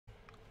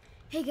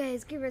Hey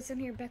guys, GidredstoneGaming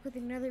here, back with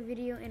another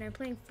video, and I'm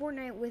playing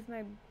Fortnite with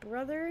my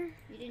brother.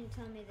 You didn't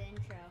tell me the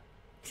intro.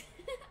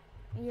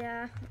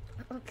 Yeah,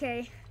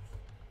 okay.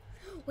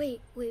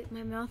 Wait,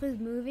 my mouth is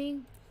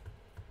moving.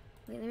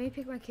 Wait, let me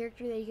pick my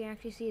character that you can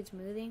actually see it's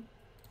moving.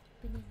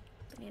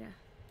 Banana.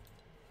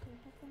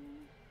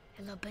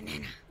 Hello,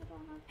 banana.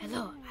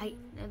 Hello,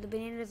 no, the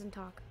banana doesn't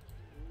talk.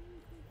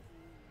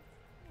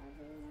 I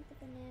really want the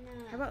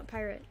banana. How about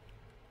pirate?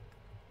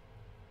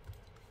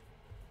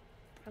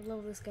 I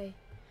love this guy.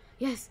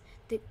 Yes,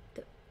 the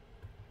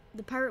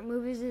pirate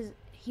moves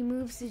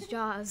his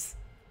jaws.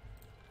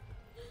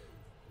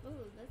 Ooh,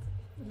 that's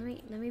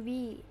Let me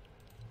be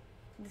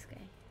this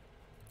guy.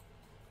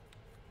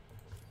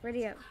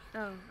 Ready up.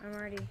 Oh, I'm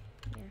already.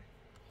 Yeah.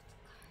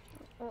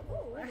 Oh,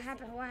 what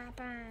happened? What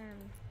happened?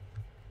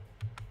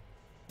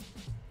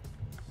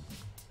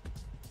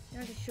 You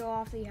have to show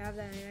off that you have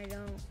that, and I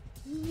don't.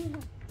 yeah.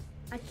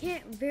 I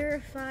can't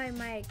verify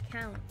my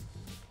account.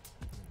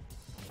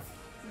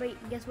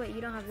 But guess what?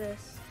 You don't have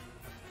this.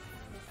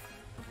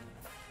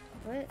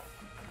 What?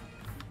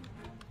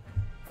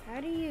 How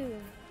do you?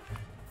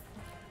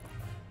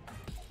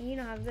 You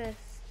don't have this.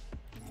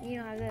 You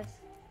don't have this.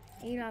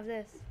 You don't have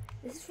this.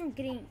 This is from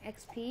getting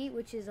XP,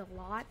 which is a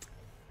lot.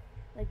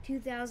 Like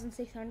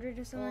 2,600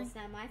 or something. Well, it's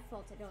not my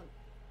fault I don't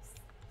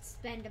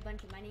spend a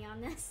bunch of money on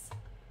this.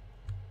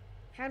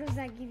 How does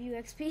that give you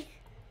XP?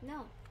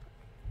 No.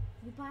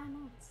 You buy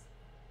emotes.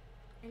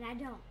 And I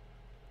don't.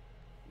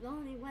 The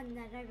only one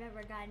that I've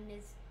ever gotten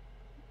is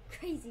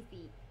Crazy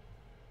Feet.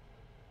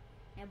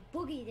 And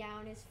Boogie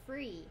Down is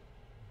free.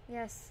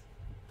 Yes.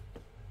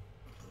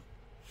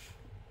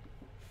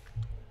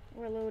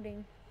 We're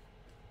loading.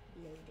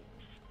 Loading.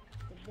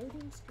 The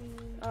loading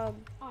screen. Oh,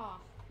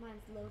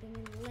 Mine's loading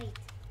in late.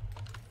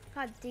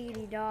 hot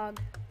diggity dog.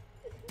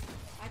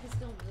 I can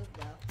still move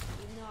though.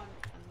 Even though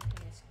I'm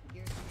looking at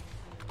your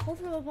screen.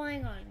 Hopefully we're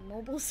playing on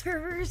mobile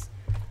servers.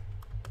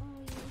 Oh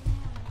yeah,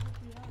 I hope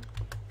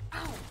we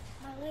are. Ow!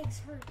 My legs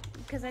hurt.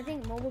 Because I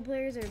think mobile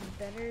players are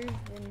better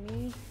than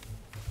me.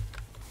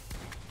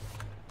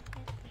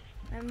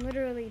 I'm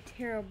literally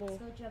terrible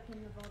Let's go jump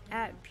in the volcano.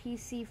 at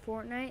PC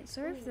Fortnite.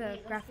 Sorry if the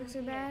graphics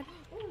are bad.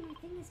 Oh, my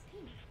thing is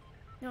pink.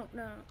 No.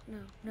 Yes,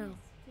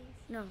 please.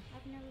 No.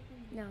 I've never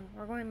been. No,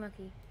 we're going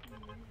lucky.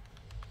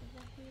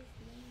 Exactly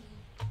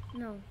as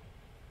No.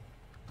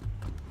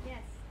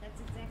 Yes,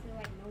 that's exactly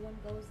why no one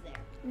goes there.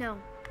 No.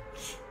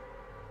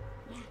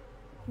 Yeah.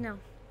 No.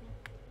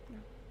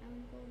 I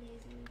won't go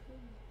lazy.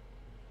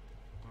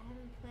 I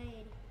haven't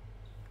played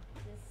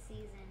this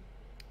season.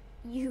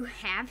 You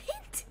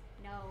haven't?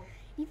 No,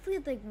 You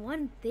played like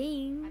one I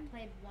thing.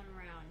 played one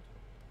round.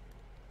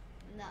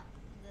 No,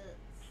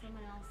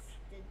 someone else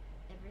did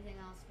everything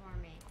else for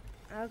me.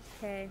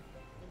 Okay.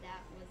 But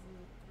that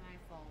wasn't my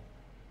fault.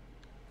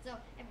 So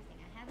everything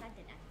I have, I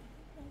did not.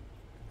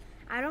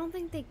 I don't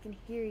think they can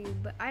hear you,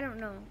 but I don't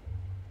know.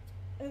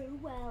 Oh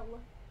well.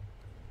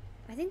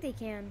 I think they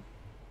can.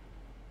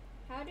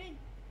 How did?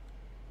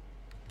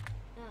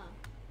 Oh.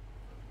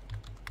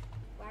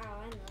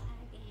 Wow, I'm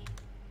lagging.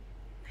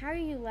 How are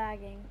you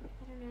lagging?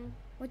 I don't know.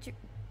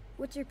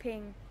 What's your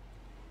ping?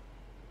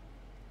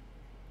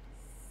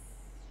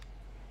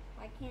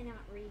 I cannot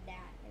read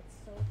that. It's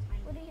so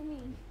tiny. What do you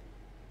mean?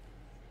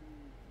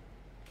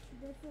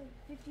 That's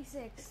like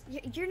 56.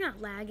 You're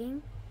not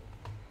lagging.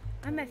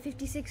 I'm at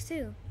 56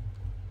 too.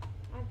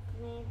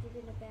 I've landed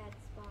in a bad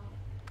spot.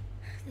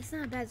 That's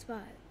not a bad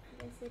spot.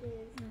 Yes, it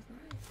is. No, it's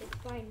not. It's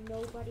by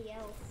nobody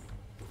else.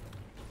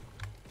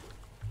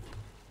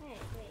 Hey,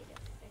 wait a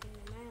second.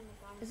 Am I on the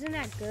bottom? Isn't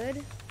that good?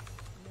 No.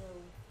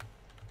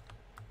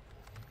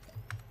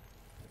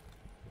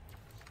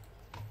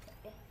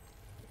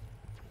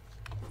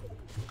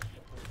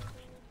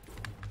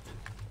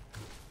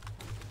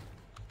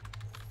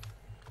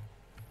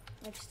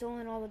 I've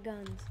stolen all the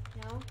guns.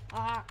 No?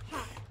 Ah,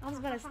 Ha. I was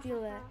about to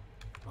steal that.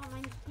 Oh,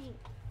 mine's pink.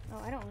 Oh,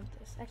 I don't want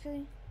this.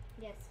 Actually,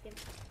 Yes, give it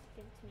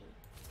to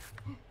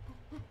me.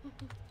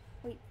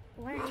 wait.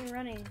 Why aren't you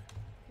running?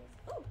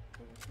 Oh,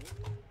 there's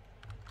one.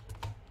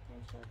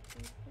 I shall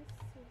take this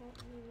without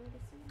you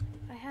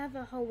noticing. I have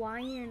a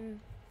Hawaiian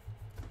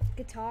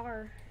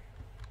guitar.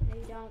 No,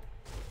 you don't.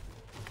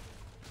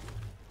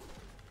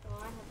 Oh,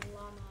 I have a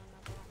llama on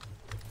my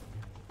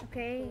back.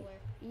 Okay.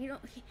 Cooler.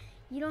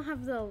 You don't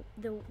have the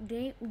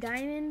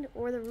diamond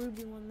or the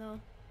ruby one though.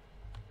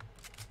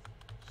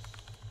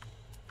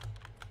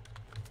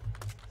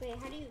 Wait,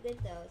 how do you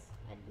get those?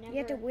 I'd never. You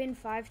have to win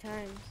 5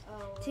 times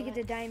Oh, to get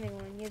the diamond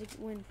one. You have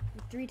to win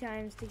 3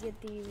 times to get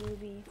the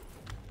ruby.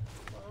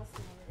 Well, that's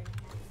never gonna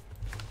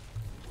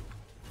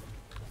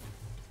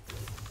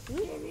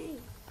happen. Ooh. Jimmy!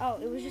 Oh,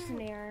 it was just an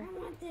error. I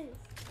want this.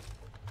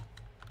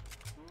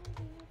 How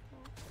do you get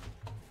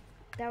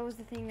that? That was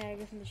the thing that I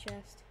got from the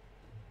chest.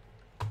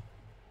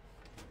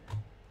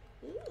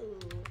 Ooh,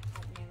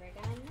 I've never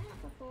gotten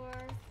that before.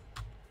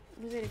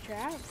 Was it a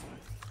trap? It was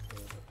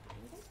kind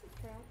of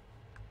a trap.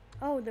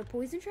 Oh, the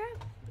poison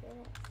trap?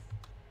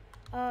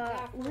 Yes.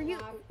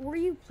 Were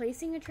you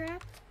placing a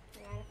trap? I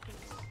gotta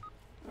figure out.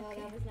 No,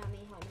 Okay. that was not me.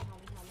 Help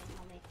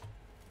me.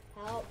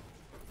 Help.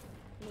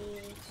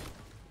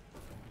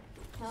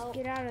 Help.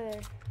 Get out of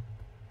there.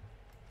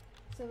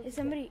 So Is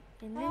somebody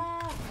in there?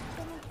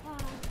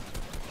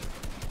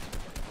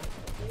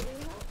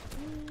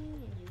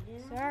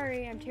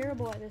 Sorry, I'm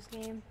terrible at this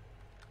game.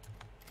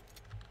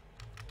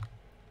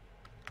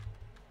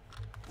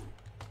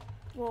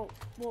 Well,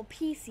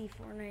 PC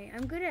Fortnite.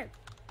 I'm good at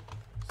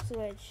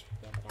Switch.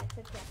 Yeah, but I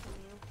took that from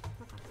you.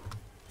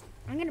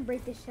 I'm gonna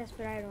break this chest,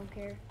 but I don't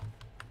care.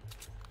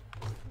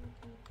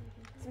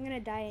 'Cause I'm gonna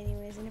die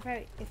anyways, and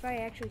if I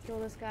actually kill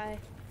this guy,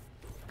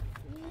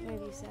 I'm gonna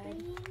be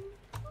sad.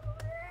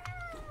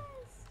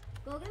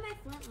 Go get my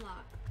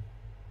flintlock.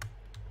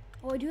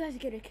 Oh, I do have to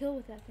get a kill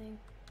with that thing.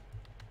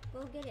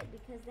 Go get it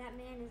because that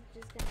man is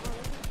just gonna. Oh,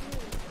 look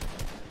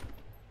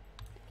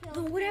at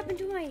you. Oh, what happened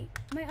to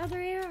my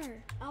other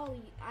AR? Oh,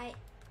 I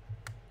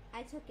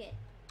took it.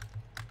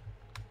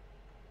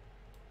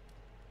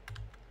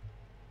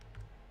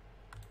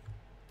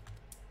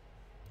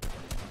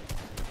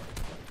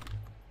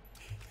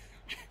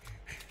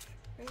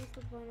 What was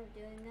the point of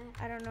doing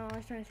that? I don't know. I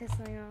was trying to test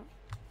something out.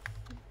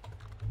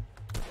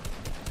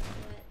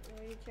 What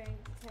were you trying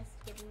to test?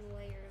 Giving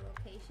away your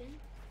location?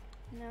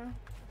 No.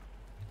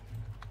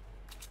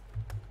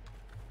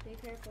 Be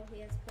careful. He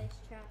has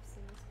placed traps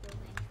in this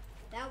building.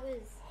 That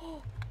was a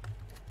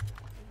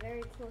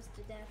very close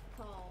to death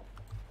call.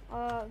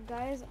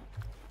 Guys,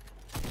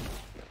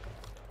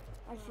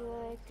 I feel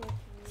like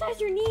besides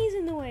your knees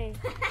in the way.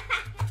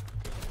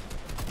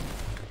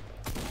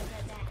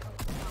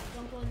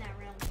 Don't go in that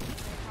realm.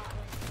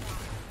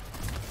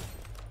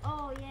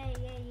 Oh yeah.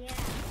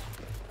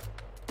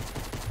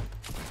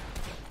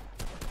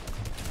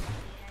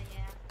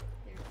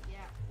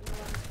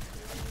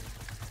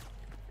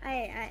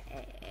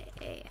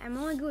 I'm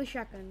only good with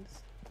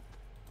shotguns.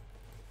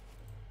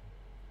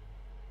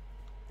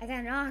 I got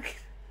a knock.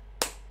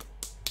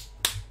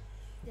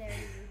 There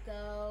you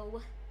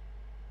go.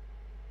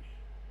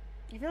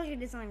 I feel like I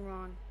did something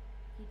wrong.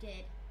 You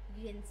did.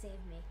 You didn't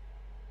save me.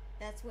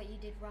 That's what you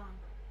did wrong.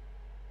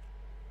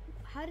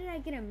 How did I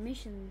get a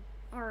mission?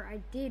 Or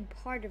I did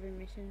part of a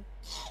mission.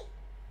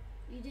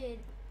 You did.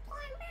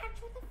 Blind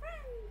match with a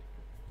friend,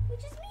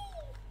 which is me.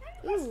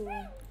 I'm your best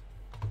friend.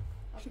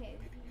 Okay.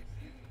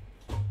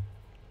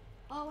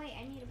 Oh wait,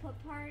 I need to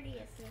put party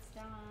assist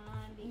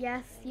on.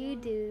 Yes, you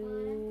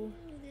do.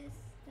 Do this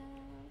stuff.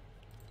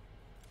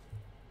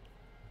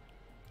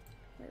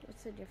 Wait,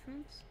 what's the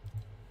difference?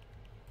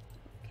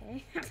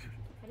 Okay.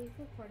 How do you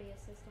put party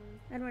assist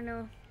on? I don't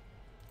know.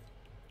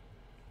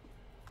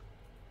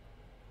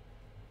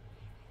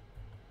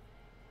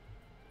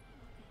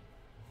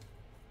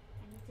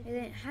 And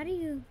then how do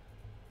you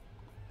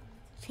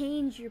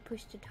change your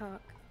push to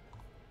talk?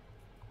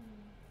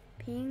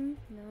 Ping?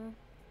 No.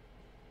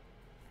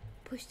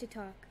 Push to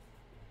talk.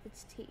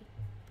 It's T.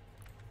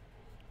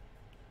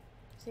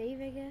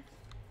 Save, I guess?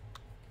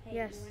 Hey,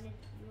 yes.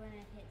 You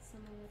wanna hit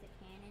someone with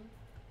a cannon?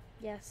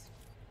 Yes.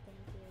 Thank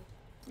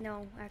you.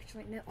 No,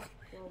 actually, no.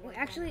 Well,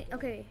 actually,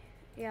 okay.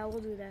 Yeah,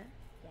 we'll do that.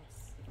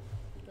 Yes.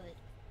 Good.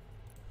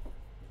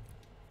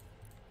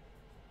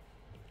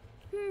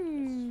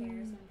 This chair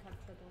is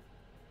uncomfortable.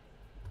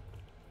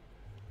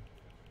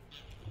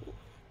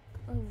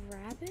 A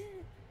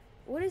rabbit?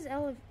 What does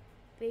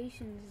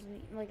elevations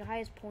mean? Like the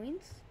highest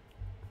points?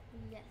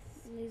 Yes.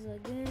 Lazy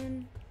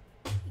Lagoon.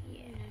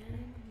 Yeah.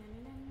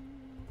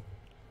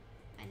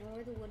 I know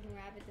where the wooden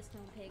rabbit, the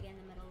stone pig, and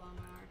the metal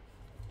llama are.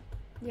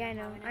 Yeah, I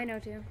know. I know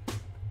too.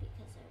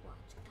 Because I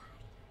watch God.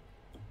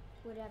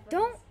 Whatever.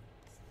 Don't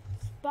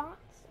spot.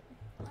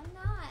 I'm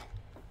not.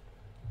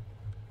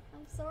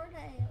 I'm sorta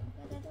am,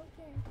 but I don't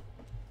care.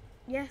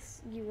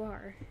 Yes, you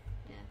are.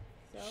 Yeah.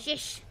 So.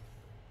 Shish.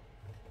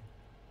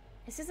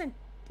 It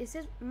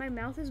says my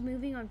mouth is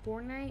moving on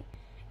Fortnite,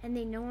 and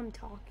they know I'm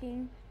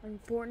talking on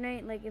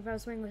Fortnite. Like if I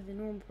was playing with a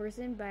normal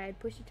person, but I'd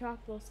push to talk,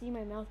 they'll see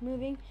my mouth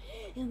moving,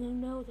 and they'll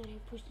know that I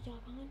pushed to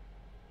talk on.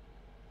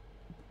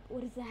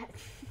 What is that?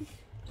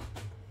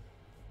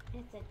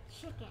 It's a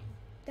chicken.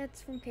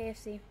 That's from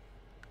KFC.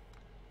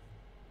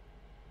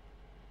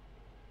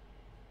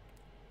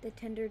 The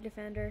Tender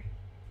Defender.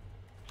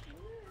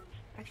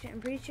 Actually,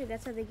 I'm pretty sure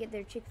that's how they get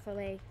their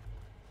Chick-fil-A.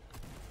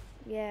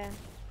 Yeah.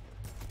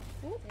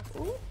 Ooh,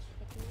 ooh.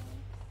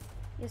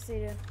 Yes, they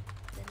do. Then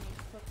they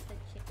cook the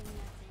chicken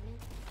that's in it.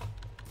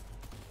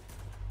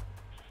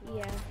 Well,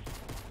 Yeah.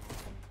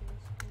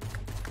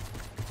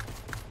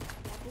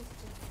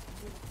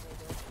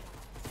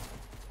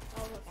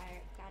 Oh look,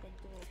 I got a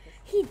dual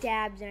pistol. He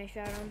dabs and I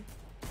shot him.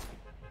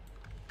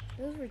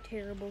 Those were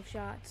terrible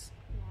shots.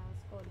 Yeah,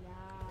 let's go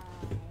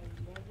live.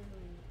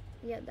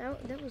 Yeah,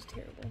 that was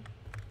terrible.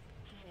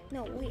 Okay,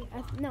 No, let's wait. go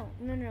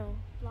No.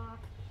 block.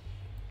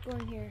 Go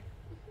in here.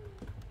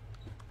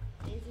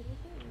 Lazy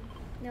Lagoon.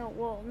 No,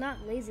 well,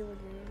 not Lazy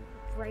Lagoon.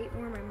 Right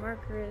where my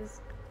marker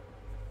is.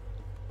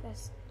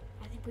 That's.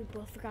 I think we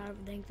both forgot to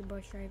thank the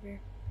bus driver.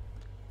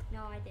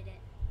 No, I did it.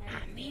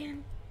 Ah,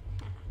 man.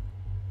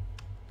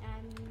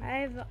 I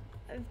have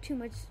too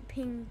much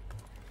ping,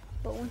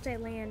 but once I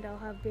land, I'll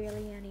have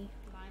barely any.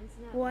 Mine's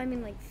not. Well, I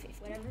mean like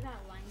 50. Whatever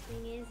that line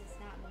thing is, it's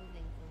not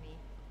moving for me.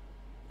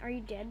 Are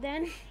you dead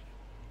then?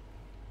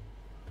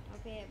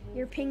 Okay, it moved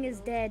Your ping is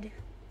dead. It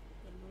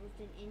moved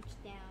an inch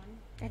down.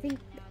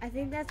 I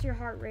think that's your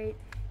heart rate.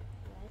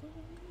 What?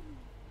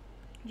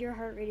 Your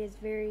heart rate is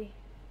very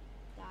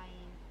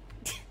Dying.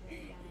 Very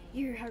dying.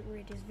 your heart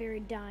rate is very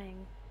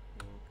dying.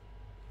 Yeah.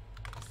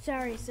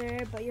 Sorry, sir,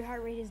 but your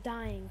heart rate is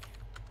dying.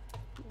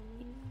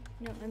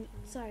 No, I'm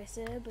sorry,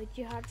 sir, but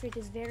your heart rate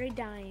is very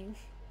dying.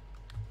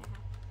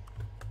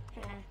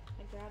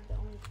 I grabbed the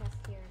only chest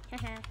here. I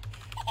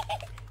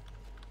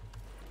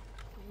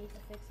need to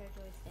fix our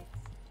joysticks.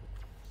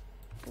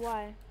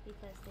 Why?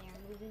 Because they are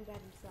moving by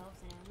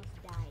themselves and I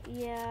almost died.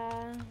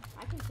 Yeah.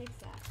 I can fix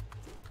that.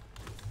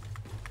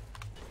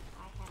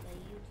 I have a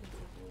YouTube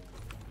review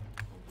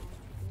on how to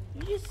do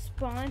You that. just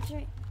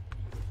sponsoring.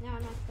 No,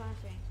 I'm not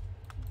sponsoring.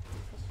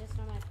 It's just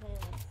on my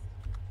playlist.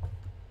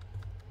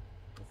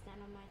 It's not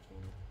on my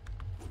channel.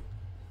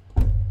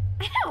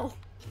 Ow!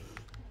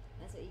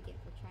 That's what you get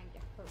for trying to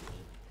hurt me.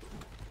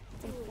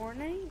 In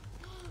Fortnite?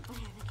 I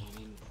have a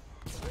cannon.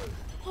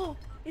 Oh,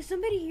 is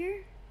somebody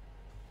here?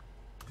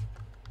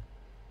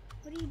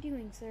 What are you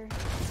doing, sir?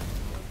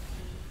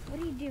 What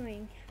are you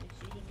doing? I'm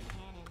shooting a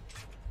cannon.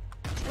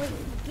 Wait,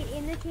 get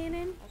in the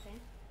cannon.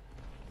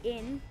 Okay.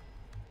 In.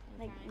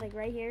 I'm trying. Like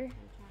right here.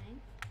 I'm trying.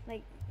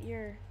 Like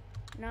you're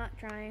not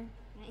trying.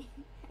 I am.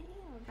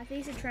 I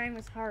think you said trying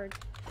was hard.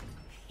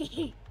 Oh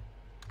yeah.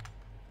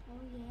 I'm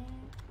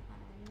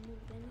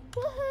moving.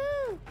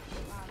 Woohoo!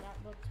 Wow, that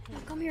looked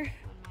pink Come here.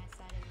 on my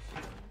side of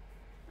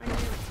the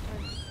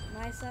screen. On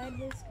my side of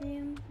the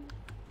screen.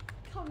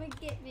 Come and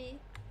get me.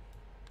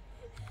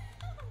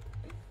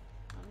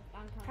 I'm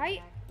coming Hi.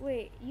 back.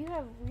 Wait, you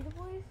have reader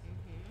voice?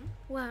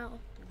 Mm-hmm. Wow.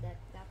 That's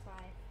why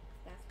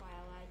I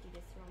allowed you to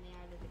throw me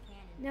out of the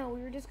cannon. No,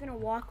 we were just gonna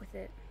walk with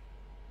it.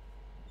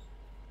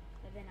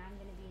 But then I'm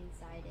gonna be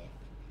inside it.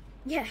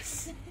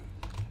 Yes.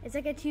 It's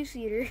like a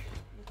two-seater. Okay,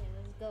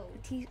 let's go.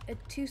 A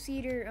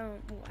two-seater. Oh,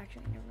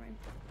 actually, never mind.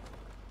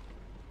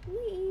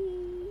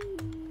 Whee!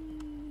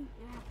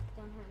 Ah,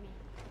 don't hurt me.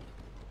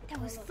 That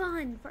was look.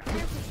 fun for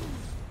everything.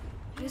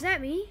 Was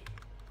that me?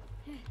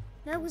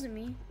 That wasn't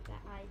me.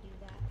 That I do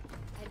that.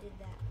 I did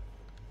that.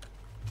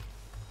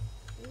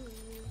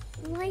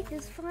 Ooh, Life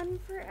is fun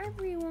for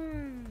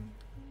everyone.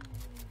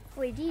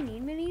 Wait, do you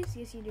need minis?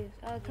 Yes, you do.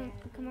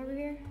 Come over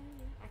here.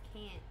 I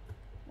can't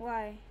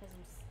Why? because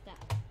I'm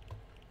stuck.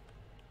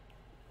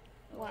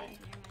 Oh, Why? wait,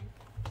 never mind.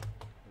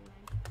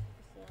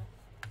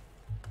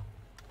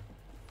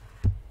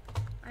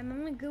 I'm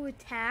only good with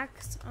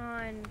tax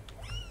on.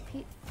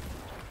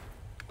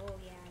 Oh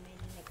yeah, I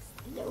made an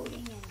exploding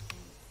engine.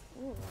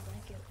 Ooh,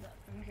 thank you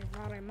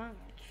very much.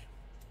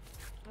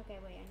 Okay,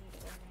 wait, I need to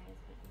organize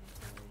my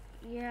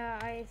inventory. Yeah,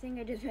 I think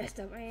I just messed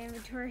up my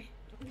inventory.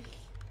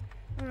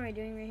 What am I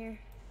doing right here?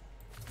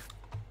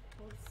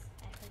 Oops,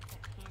 I hit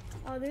that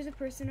cannon. Oh, there's a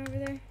person over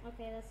there.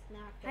 Okay, let's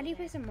not go How do you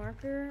there. place a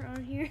marker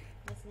on here?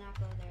 Let's not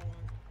go there then.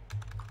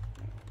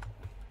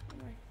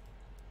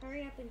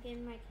 Hurry up and get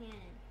in my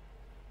cannon.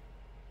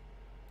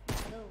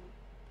 Go.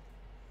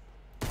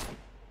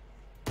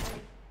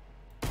 Hurry.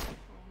 I'm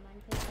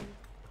unpatient.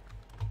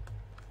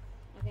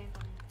 Okay, I'm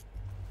coming.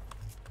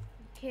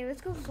 Okay,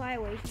 let's go fly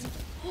away from.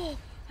 Oh,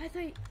 I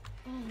thought.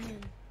 Oh man.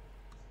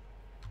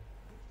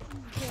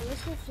 Okay,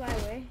 let's go fly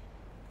away.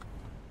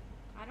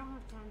 I don't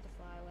have time to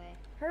fly away.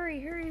 Hurry,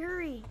 hurry,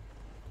 hurry!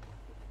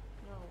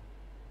 No.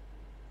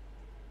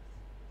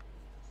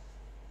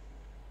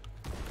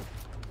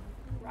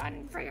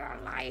 Run for your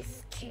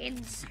life,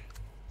 kids.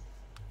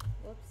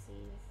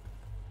 Whoopsies.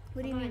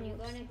 What do you Come mean? on, you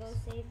gonna go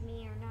save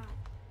me or not?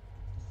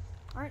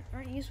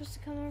 Aren't you supposed to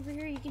come over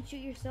here? You can shoot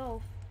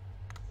yourself.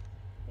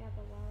 Yeah,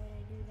 but why would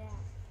I do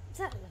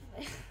that?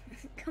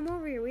 Come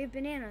over here. We have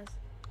bananas.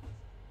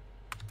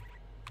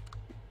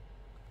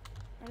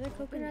 Are there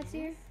coconuts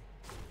here?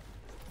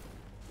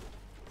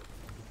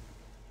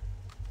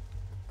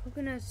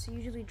 Coconuts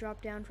usually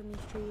drop down from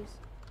these trees.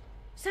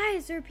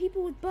 Besides, there are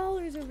people with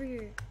ballers over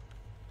here.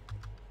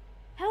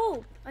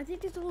 Help! I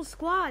think there's a whole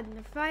squad and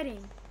they're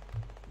fighting.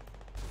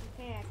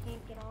 Okay, I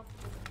can't get off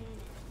this cannon.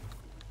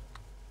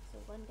 So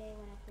one day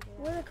when I figure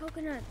Where are out... the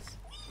coconuts?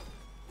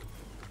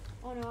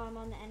 Oh no, I'm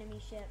on the enemy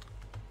ship.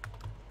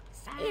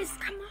 Yes,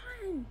 come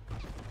on!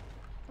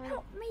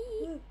 Help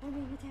me! I'm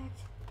being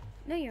attacked.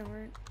 No, you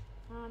aren't.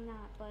 No, I'm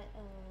not, but I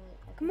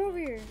Come think over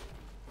here.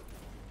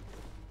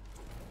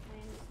 I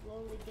am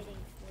slowly getting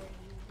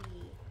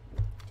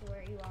to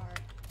where you are.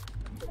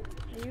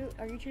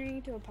 Are you turning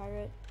into a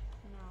pirate?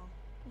 No,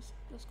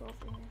 Let's go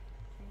over here.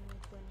 turning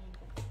into a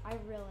ninja. I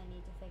really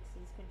need to fix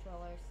these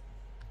controllers.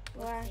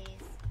 Why?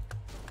 Whoopsies.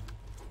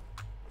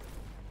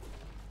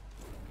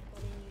 Why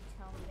didn't you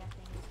tell me that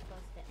thing was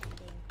close to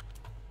ending?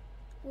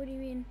 What do you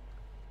mean?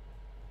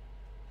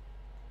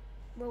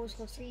 What was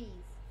close to? Trees.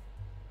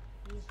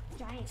 These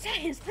giant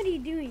Science, what are you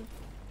doing?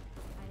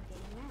 I'm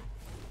getting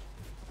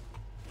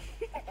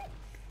that.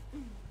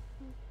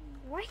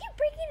 Why are you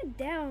breaking it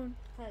down?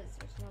 Because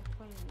there's no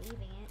point in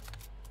leaving it.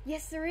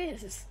 Yes, there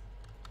is. There's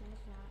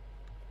not.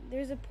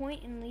 There's a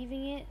point in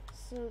leaving it.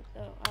 So,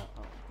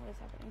 what is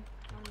happening?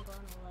 I'm going to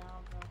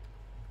lava.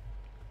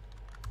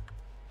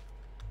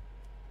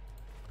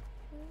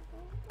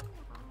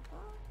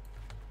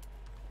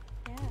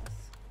 Yes.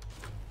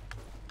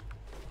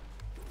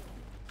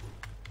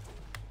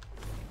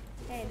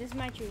 Hey, this is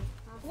my tree.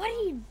 What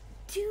are you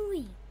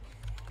doing?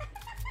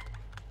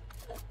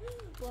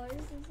 Why are you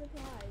so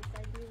surprised?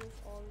 I do this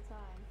all the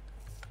time.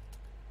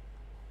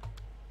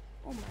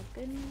 Oh my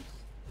goodness.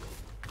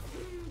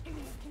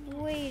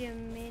 Wait a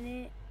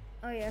minute.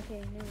 Oh yeah, okay,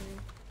 never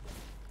mind.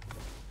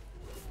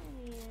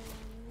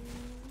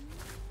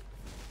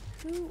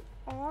 Who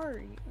are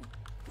you?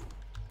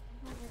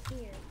 Over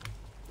here.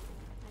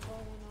 I'm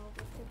going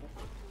over to the.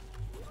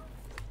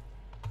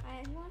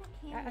 I want a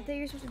cannon. I thought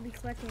you were supposed to be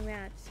collecting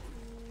rats.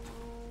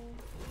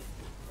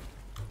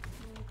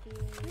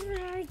 No.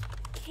 I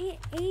can't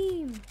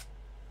aim.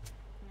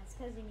 That's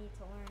because you need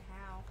to learn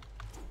how.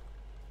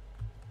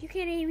 You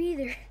can't aim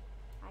either.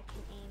 I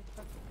can aim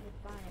perfectly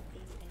fine if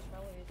these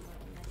controllers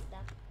weren't messed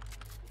up.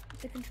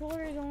 The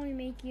controllers only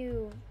make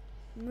you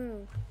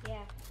move.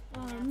 Yeah.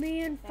 Oh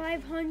man,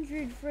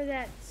 500 for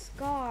that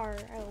scar.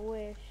 I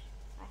wish.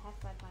 I have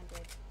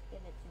 500. Give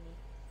it to me.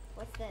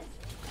 What's this?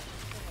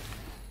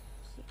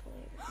 See you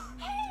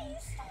later. Hey,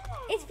 stop!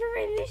 It's for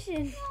my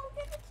mission. No,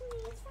 give it to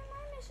me. It's for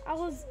my mission.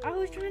 I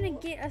was trying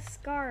to get a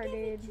scar, Give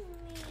dude. it to me.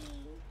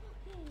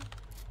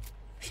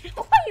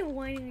 Why are you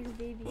whining like a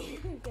baby?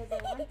 Because I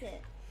want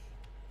it.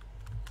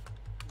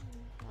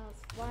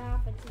 Let's fly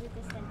off into the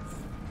distance.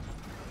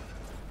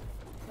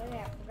 Oh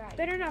yeah, I forgot.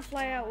 Better not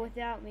fly out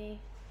without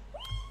me.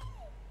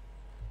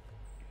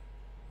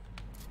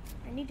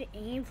 I need to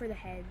aim for the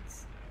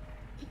heads.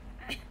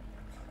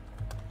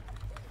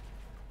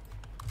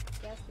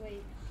 Guess we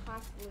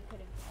possibly could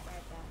have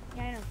described that.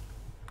 Yeah, I know.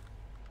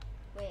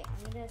 Wait,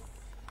 I'm gonna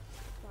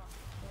stop.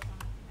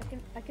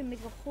 I can make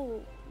a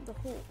whole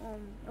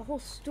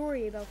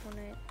story about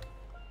Fortnite. I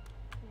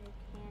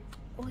can't.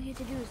 All you have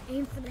to do is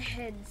aim for the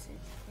heads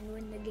and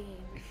win the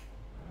game.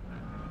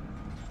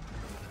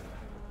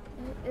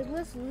 Is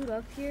this loot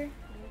up here?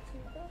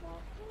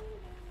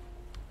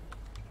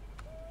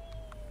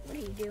 What are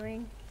you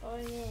doing?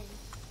 Going in.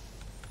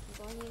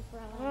 I'm going in for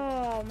a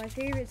line. Oh, my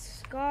favorite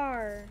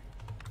scar.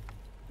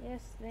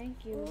 Yes,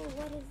 thank you. Ooh,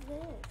 what is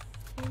this?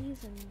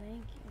 Please and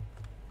thank you.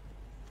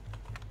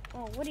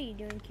 Oh, what are you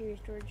doing, Curious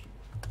George?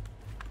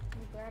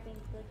 I'm grabbing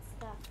good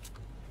stuff.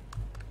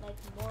 Like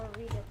more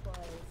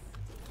redeploys.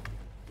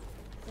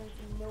 Since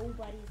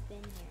nobody's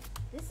been here.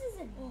 This is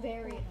a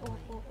very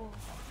annoying.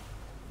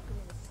 Give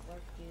me the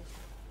slurp juice.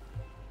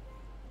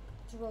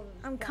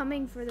 I'm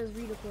coming for those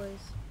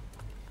redeploys.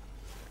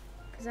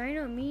 Because I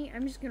know me,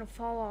 I'm just going to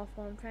fall off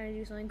while I'm trying to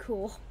do something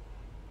cool.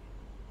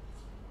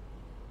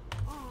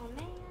 Oh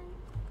man.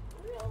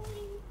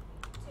 Really?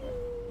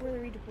 Where are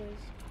the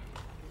redeploys?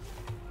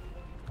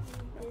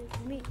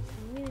 Me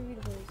the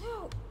redeploys.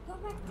 No! Go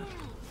back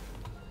down!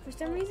 For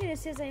some reason it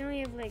says I only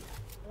have like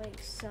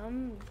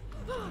some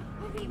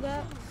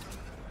V-Bucks.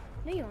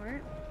 No, you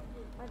aren't.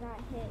 I got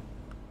hit.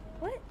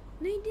 What?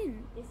 No, you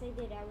didn't. Yes, I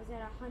did. I was at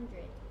 100.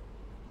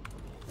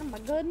 Oh my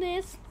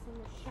goodness.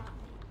 Someone shot me.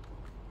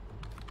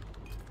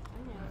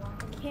 I'm gonna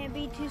walk into Can't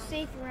be the too line.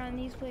 safe around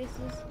these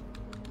places.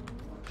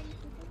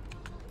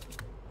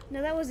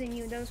 No, that wasn't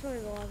you. That was probably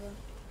the lava.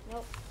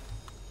 Nope.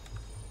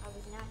 I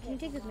was not hit. Can you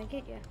take this from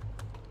medkit? lava. Yeah.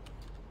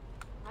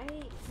 I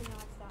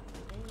cannot stop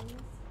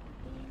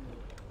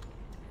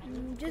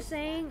moving. Just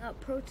saying,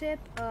 pro tip,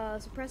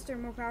 suppressors are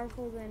more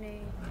powerful than a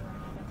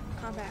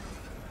compact.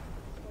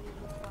 What are you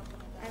talking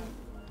about? I'm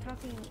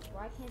talking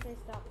Why can't I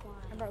stop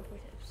flying? about pro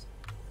tips.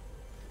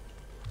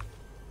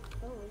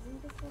 Oh,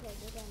 isn't this what I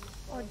did on the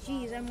Oh first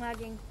jeez, level? I'm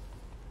lagging.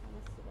 I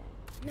must have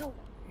done.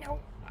 No,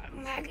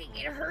 I'm lagging.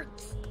 It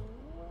hurts. Flying away.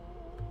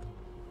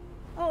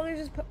 Oh,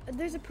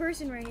 there's a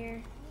person right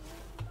here.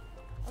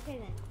 Okay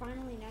then,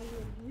 finally now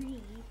you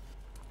agree.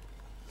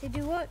 To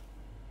do what?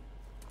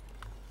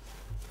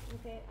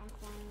 Okay, I'm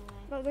flying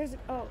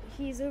away.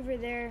 He's over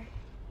there.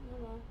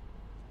 No,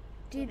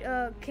 Dude,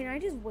 can I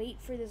just wait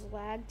for this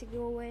lag to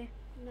go away?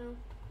 no.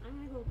 I'm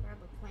gonna go grab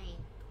a plane.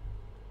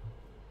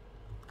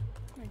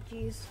 Oh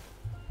jeez.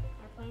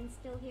 Our plane's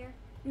still here?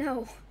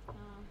 No.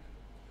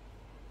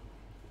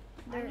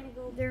 I'm gonna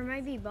go. There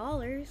might be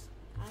ballers.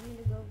 I'm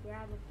gonna go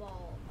grab a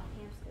ball, a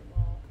hamster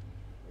ball.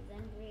 And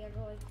then we are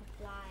going to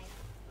fly.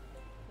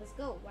 Let's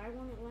go. Why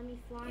won't it let me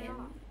fly And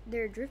off?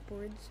 they're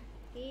driftboards.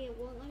 Okay, it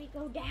won't let me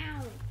go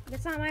down.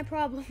 That's not my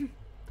problem.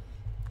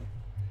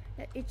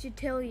 It should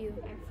tell you.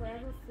 I'm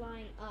forever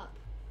flying up.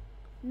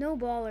 No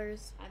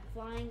ballers. I'm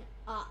flying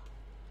up.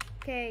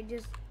 Okay,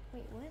 just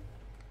wait. What?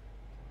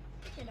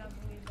 I cannot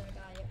believe that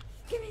I got you.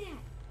 Give me that.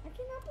 I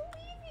cannot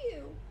believe you.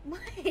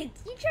 What?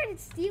 You tried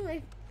to steal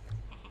it.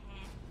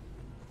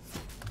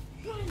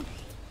 Run. Run.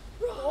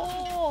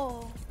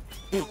 Oh.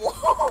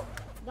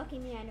 Lucky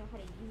me, I know how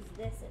to use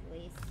this at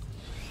least.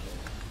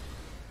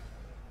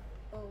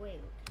 Oh wait,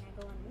 can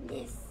I go on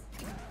this?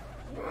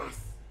 Yes!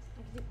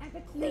 I can do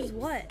epic This leaps.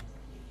 what?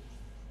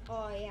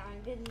 Oh yeah,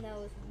 I'm getting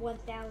those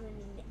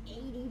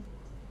 1,080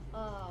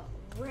 rounds,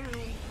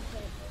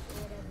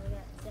 whatever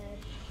that said.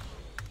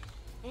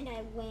 And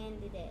I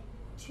landed it.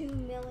 2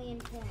 million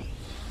points.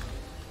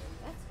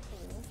 That's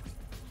cool.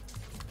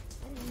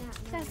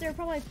 there are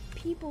probably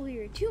people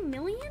here. 2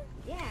 million?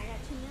 Yeah, I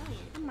got 2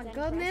 million. Oh my Is that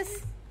goodness.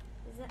 impressive?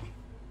 Is that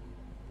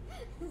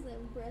is that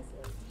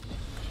impressive?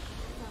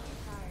 It's not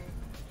tired.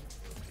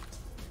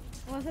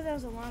 Oh, I thought that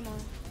was a llama.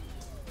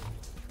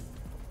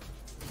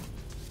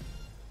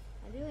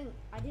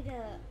 I did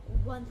a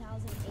 1,080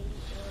 orbit.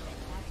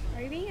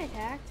 Are you being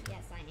attacked?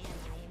 Yes, I am.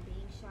 I am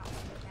being shot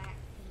from the back.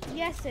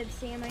 Yes, said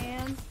Sam, I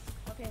am.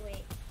 Okay,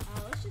 wait.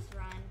 Let's just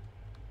run.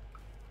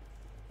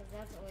 Because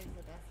that's always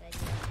the best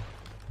idea.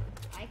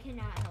 I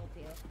cannot help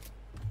you.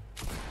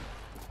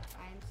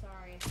 I'm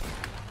sorry.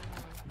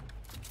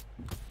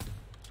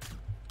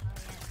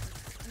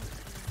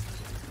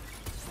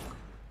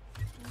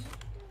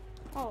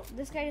 Oh,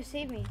 this guy just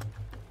saved me.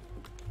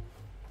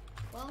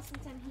 Well,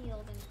 since I'm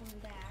healed and coming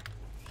back,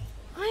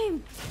 I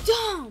am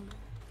dumb.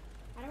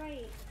 how do I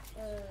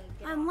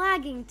get I'm off?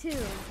 lagging too.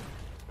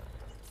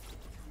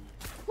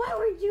 Why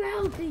weren't you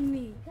helping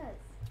me? Because.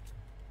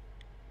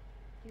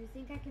 Do you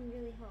think I can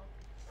really help?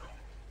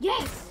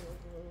 Yes. What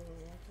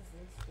does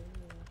this do?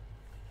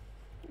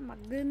 Oh my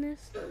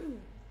goodness. I'm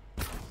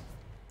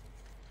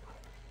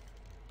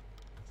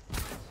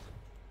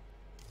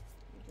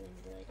doing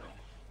good.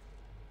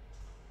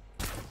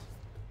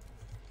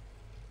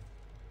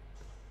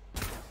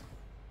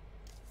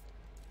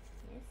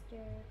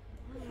 Mister,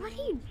 come on. What are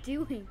you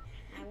doing?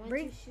 I want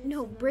Break to shoot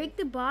no, some break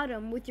the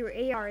bottom with your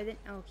AR. Then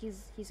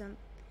he's on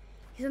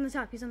the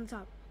top. He's on the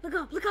top. Look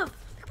up! Look up!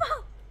 Look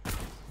up!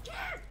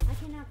 I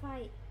cannot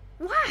fight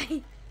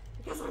Why?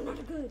 because I'm not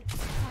a good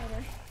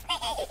fighter.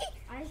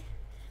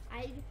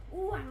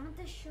 Ooh, I want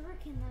the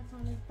shuriken that's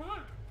on his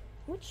back.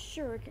 Which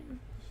shuriken?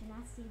 Did you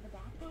not see the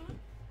backpack?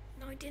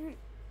 No, I didn't.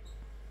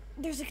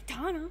 There's a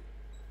katana.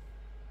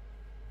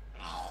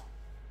 I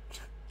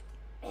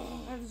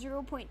have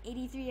 0.83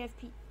 FPS.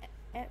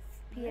 Let's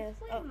play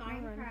Oh, never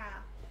mind.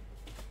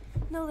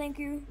 Minecraft. No, thank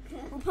you.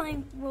 We're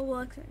playing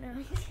Roblox right now.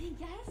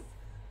 Yes?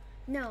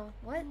 No,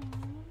 what?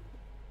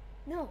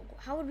 No,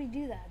 how would we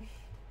do that?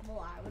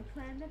 Well, I would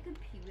play on the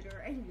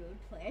computer and you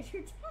would play at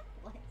your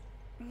tablet.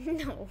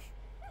 No,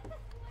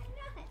 Why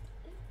not?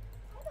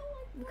 I don't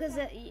like because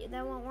Fortnite.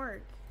 that won't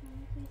work. Can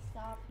we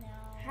stop now?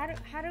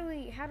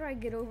 How do I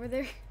get over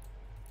there?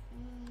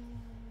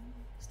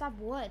 Stop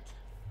what?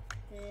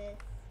 This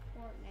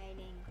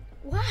Fortniting.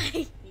 Why?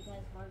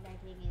 Because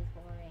Fortniting is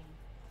boring.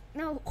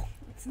 No,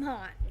 it's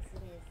not. Yes, it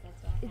is.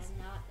 That's why I have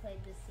not played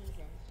this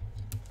season.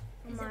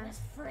 Because Come it on. was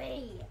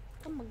free.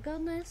 Oh my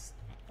goodness.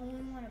 I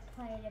only want to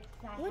play it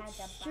if I What had to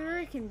buy it.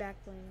 shuriken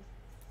backbling?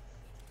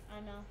 I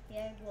know. The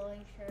other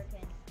glowing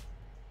shuriken.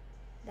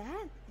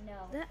 That?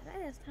 No. That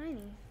is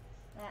tiny.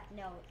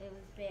 No, it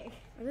was big.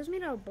 Are those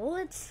made out of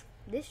bullets?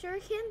 This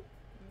shuriken?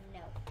 No.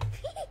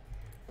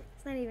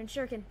 It's not even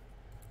shuriken.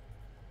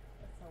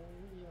 It's a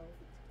wheel.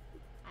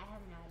 I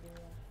have no idea.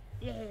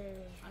 Yeah.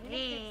 I'm gonna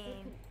fix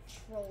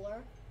the controller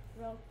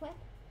real quick.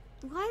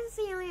 Why does it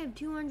say I only have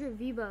 200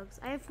 V-Bucks?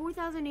 I have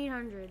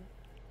 4,800.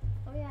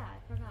 Oh yeah,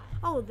 I forgot.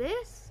 Oh,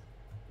 this?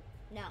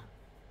 No.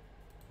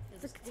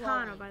 It's a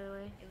katana, by the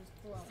way. It was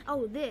glowing.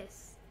 Oh,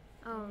 this.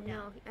 Oh, no.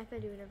 No. I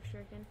thought you would have a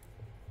shuriken.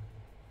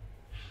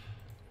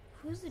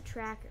 Who's the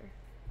tracker?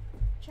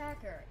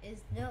 Tracker is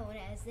known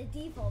as the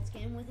default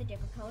skin with a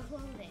different color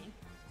clothing.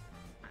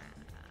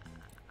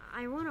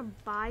 I want to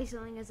buy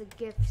something as a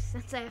gift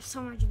since I have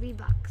so much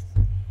V-Bucks.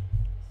 You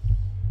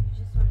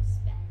just want to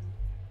spend.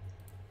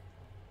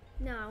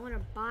 No, I want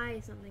to buy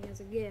something as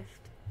a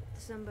gift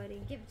to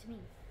somebody. Give it to me.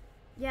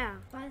 Yeah.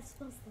 Buy the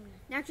spells to me.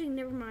 Actually,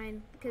 never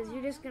mind, because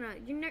you're just gonna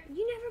you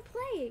never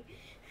play.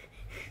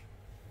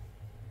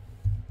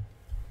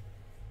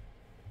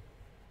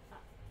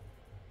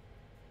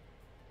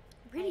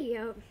 Pretty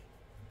up.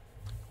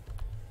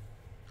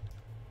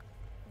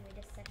 Wait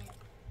a second.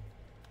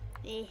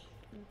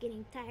 I'm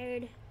getting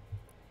tired.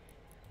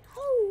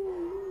 Oh.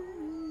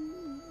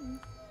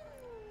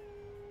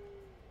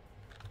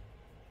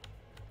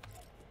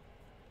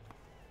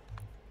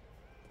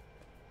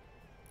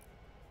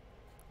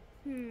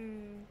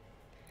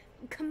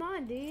 Come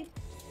on, dude.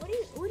 What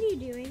are you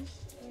doing?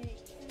 Wait.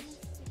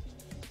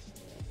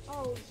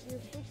 Oh, you're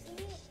fixing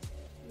it?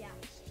 Yeah.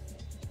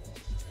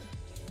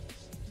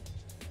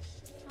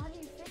 How do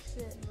you fix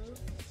it? Move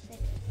stick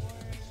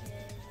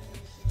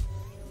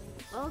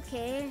forward.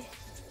 Okay.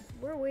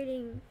 We're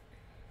waiting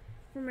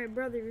for my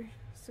brother,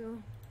 so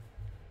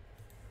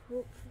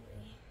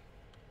hopefully.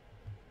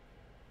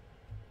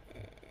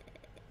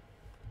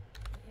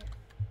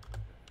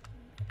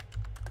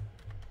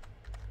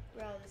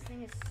 Bro, this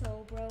thing is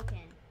so broken.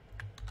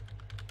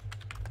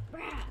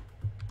 Bruh.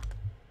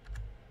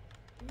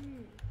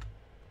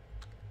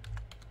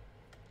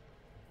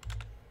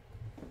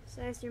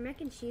 Sass, your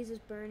mac and cheese is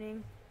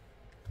burning.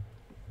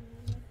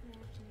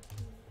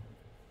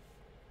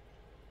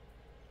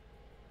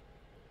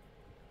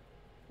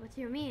 What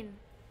do you mean?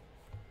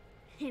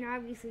 It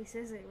obviously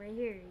says it right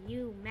here.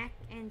 You mac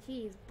and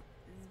cheese is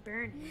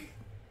burning.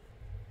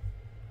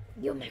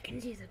 Your mac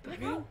and cheese is Look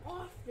burning. how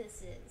off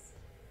this is.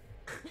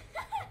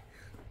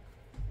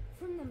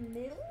 From the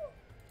middle,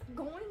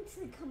 going to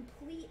the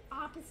complete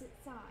opposite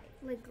side.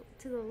 Like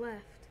to the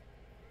left.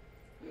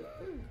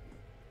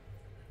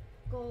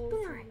 Go to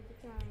Right. the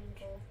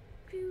triangle.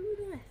 To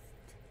the left.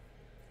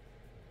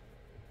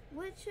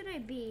 What should I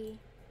be?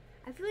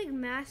 I feel like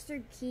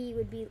Master Key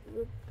would be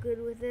look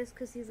good with this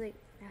because he's like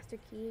Master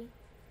Key.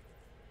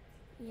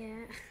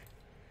 Yeah.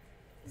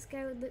 This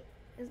guy would look.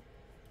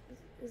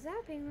 Is that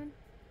a penguin?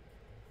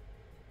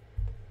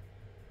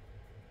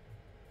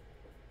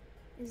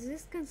 Is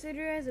this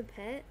considered as a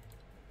pet?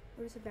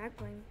 Or is it back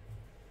bling?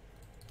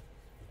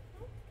 I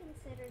would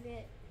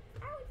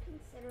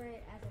consider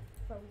it as a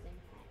frozen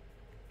pet.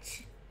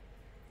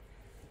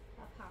 A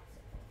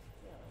popsicle,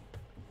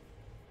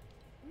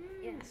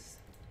 really. Yes.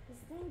 This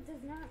thing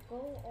does not go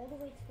all the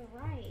way to the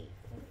right.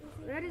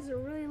 That is a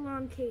really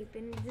long cape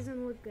and it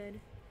doesn't look good.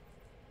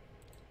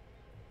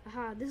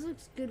 Aha, this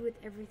looks good with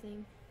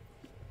everything.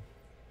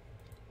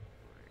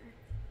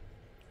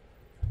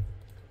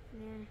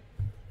 Yeah.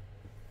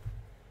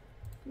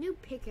 New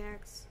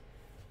pickaxe.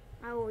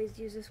 I always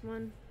use this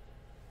one.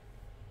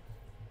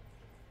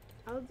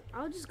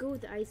 I'll just go with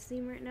the ice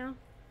theme right now.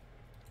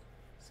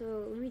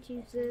 So let me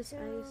change this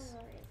ice.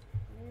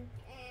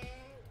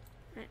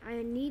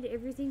 I need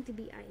everything to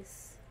be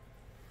ice.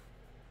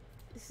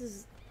 This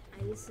is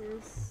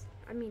ISIS.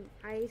 I mean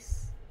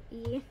ice.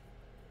 E.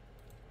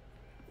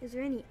 Is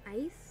there any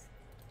ice?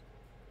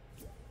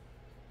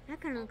 That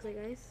kind of looks like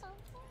ice.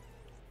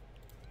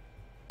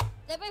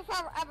 Living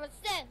forever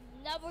sin,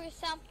 never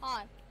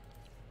sometime.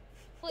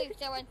 Please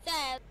do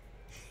instead.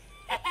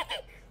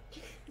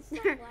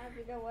 Stop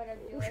laughing at what I'm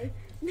doing.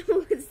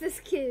 No, it's this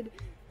kid.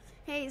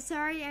 Hey,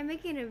 sorry, I'm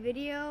making a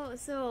video,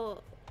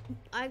 so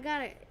I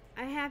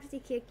have to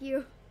kick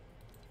you.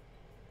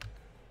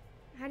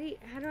 How do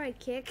I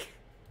kick?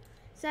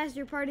 Sass,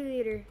 your party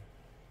leader.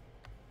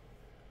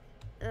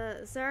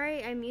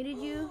 Sorry, I muted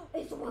you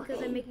It's working.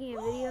 because I'm making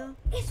a video.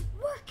 It's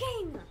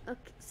working.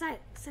 Okay, Sass,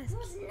 No,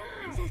 it's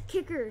not. Sass,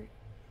 kick her.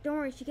 Don't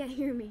worry, she can't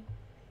hear me.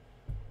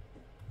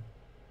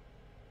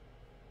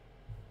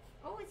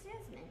 Oh, it's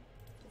Yasmin.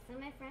 Is that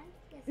my friend?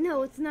 Yes.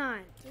 No, it's not.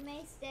 You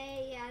may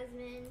stay,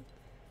 Yasmin.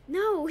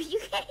 No,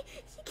 you can't.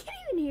 She can't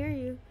even hear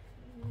you.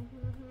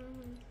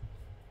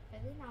 Are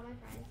they not my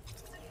friend?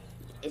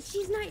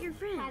 She's not your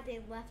friend. Had they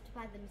left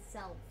by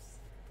themselves?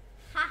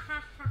 Ha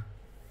ha ha.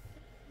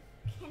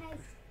 Can I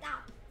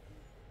stop?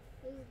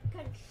 The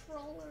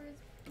controller is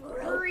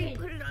Hurry, broken.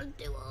 put it on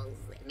duos.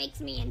 It makes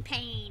me in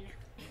pain.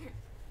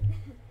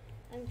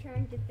 I'm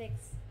trying to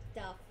fix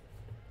stuff.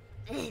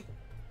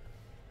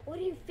 What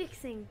are you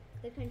fixing?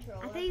 The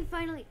controller. I thought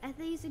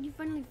you said you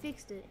finally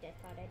fixed it. I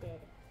thought I did.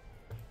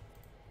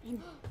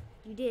 And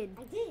you did.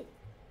 I did.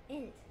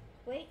 And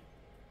wait.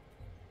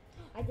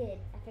 I did.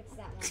 I fixed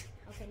that one.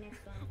 Okay,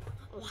 next one.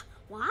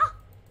 What?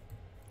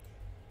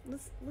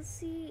 Let's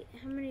see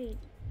how many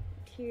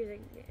tiers I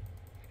can get.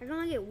 I can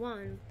only get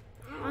one.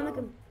 On the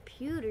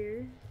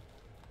computer,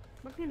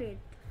 I can get a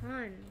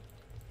ton.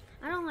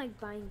 I don't like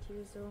buying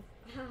tiers though.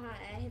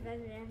 I've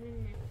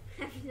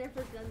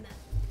never done that.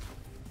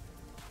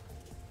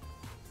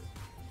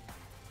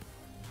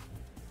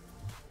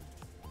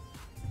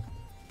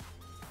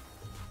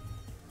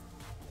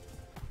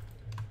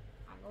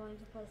 I'm going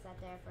to place that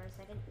there for a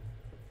second.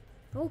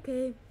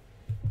 Okay.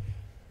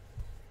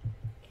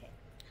 Okay.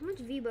 How much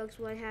V-Bucks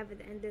will I have at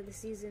the end of the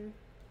season?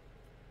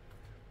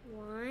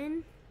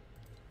 1,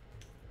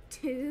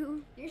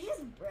 2, You're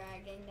just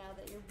bragging now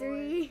that you're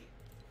 3,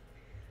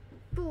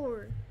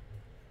 4.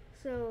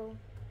 So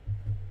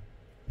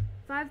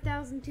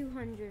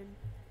 5,200.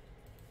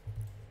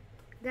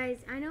 Guys,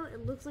 I know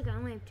it looks like I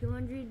only have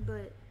 200,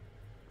 but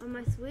on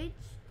my Switch,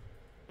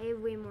 I have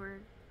way more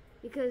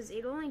because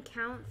it only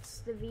counts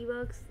the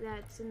V-Bucks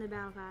that's in the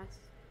Battle Pass.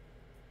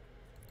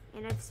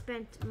 And I've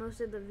spent most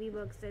of the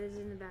V-Bucks that is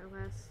in the Battle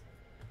Pass.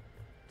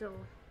 So,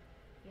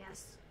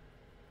 yes.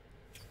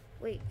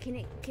 Wait, can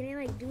it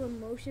like do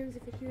emotions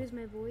if it hears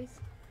my voice?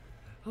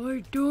 How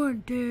you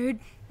doing, dude?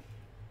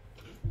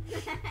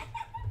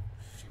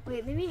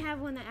 Wait, let me have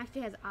one that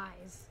actually has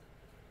eyes.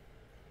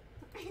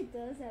 It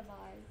does have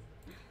eyes.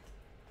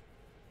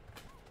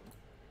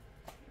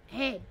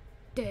 Hey,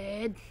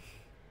 Dad.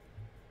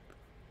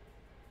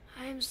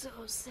 I'm so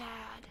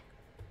sad.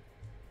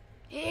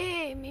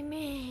 Hey,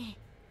 Mimi.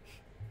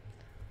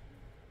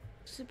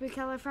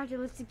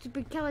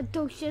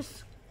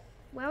 Supercalifragilisticexpialidocious.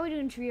 Why are we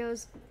doing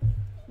trios?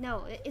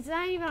 No, it's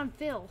not even on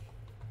Phil.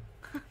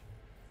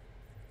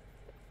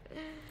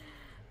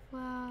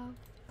 Wow.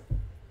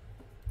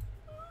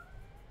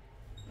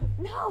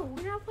 No,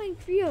 we're not playing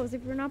trios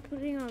if we're not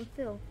putting it on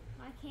Phil.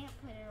 I can't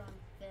put it on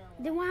film.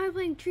 Then why are we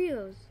playing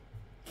trios?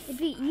 It'd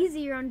be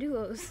easier on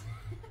duos.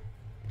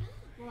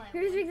 Well, I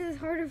You're just making this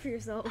harder for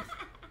yourself. I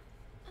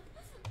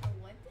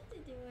wanted to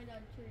do it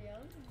on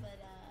trios, but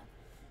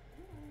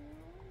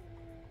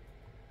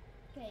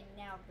okay,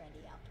 now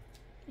ready up.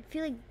 I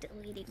feel like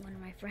deleting one of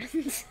my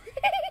friends.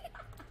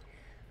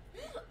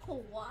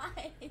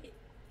 Why?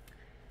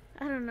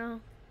 I don't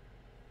know.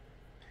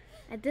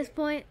 At this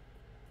point,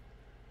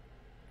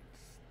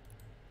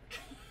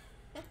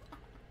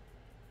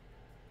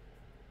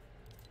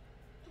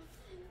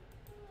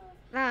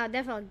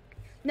 definitely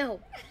no.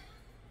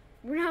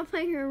 We're not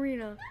playing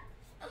arena.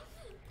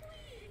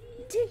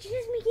 Dude, you're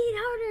just making it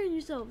harder on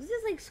yourself. This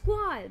is like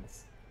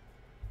squads.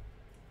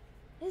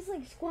 This is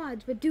like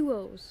squads, but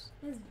duos.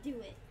 Let's do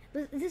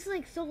it. This is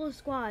like solo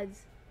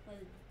squads.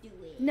 Let's do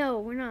it. No,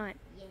 we're not.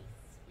 Yes,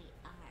 we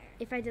are.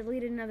 If I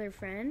delete another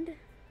friend.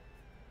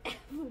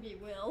 We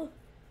will.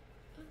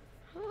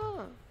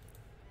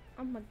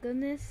 Oh my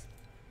goodness.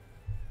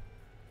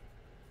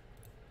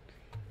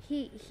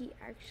 He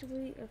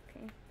actually,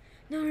 okay.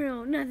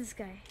 No, not this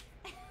guy.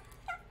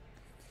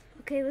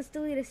 Okay, let's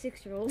delete a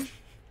 6-year-old.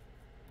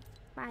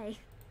 Bye.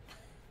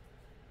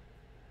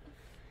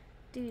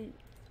 Dude,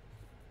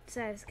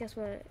 Sass, guess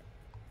what?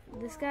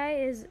 This guy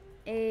is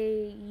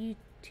a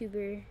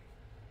YouTuber.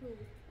 Who?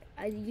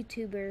 A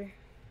YouTuber.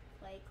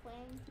 Play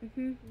Clang?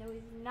 Mhm. No,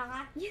 he's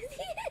not. Yes,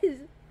 he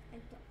is. I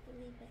don't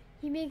believe it.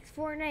 He makes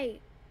Fortnite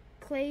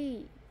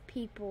clay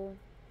people.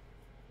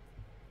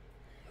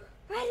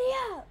 Ready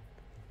up!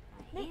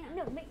 I am.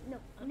 No.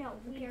 No,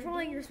 I'm we are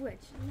controlling doing- your Switch.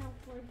 No,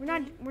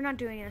 We're not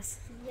doing this.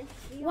 Yes,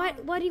 we Why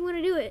are. do you want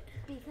to do it?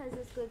 Because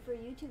it's good for a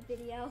YouTube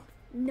video.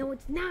 No,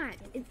 it's not.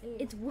 Yes, it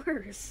is. It's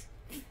worse.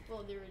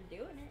 Well, they were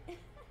doing it.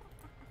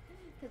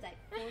 Because I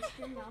forced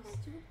your mouse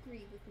to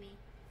agree with me.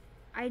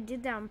 I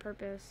did that on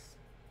purpose.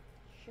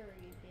 Sure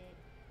you did.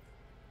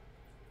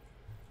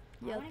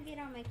 I Yep. want to get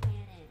on my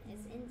cannon.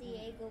 It's in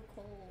Diego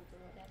Cold or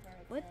whatever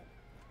it's What? at.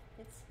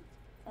 It's,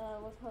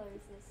 what color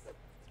is this?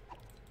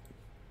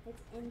 It's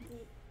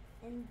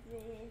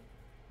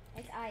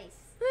it's ice.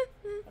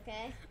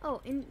 Okay?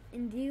 Oh,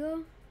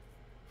 Indigo?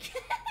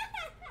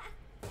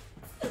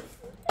 That's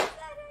not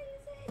how you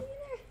say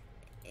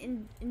it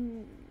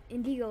either.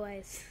 Indigo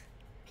Ice.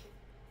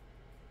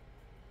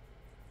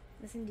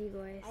 That's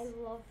Indigo Ice. I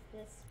love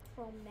this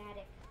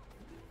chromatic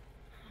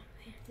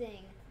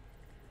thing.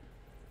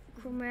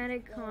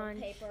 Chromatic conch.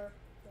 Wallpaper,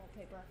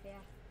 yeah.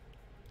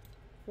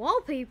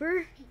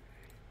 Wallpaper?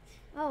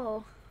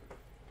 Oh.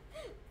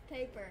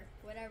 Paper,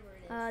 whatever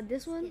it is.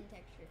 This one? Skin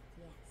texture,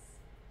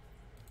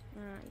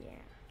 yes. Yeah.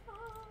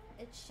 Oh,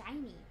 it's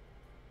shiny.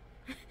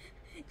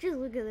 Just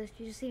look at this.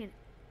 You just see a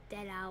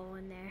dead owl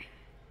in there.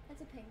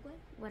 That's a penguin.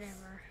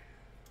 Whatever.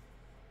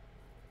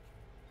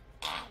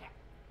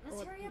 Let's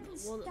Well, hurry up and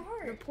well,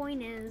 start. the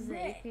point is that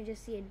you Rick. can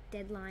just see a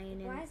dead lion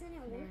in Why isn't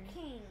it there.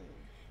 working?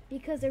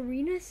 Because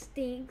arena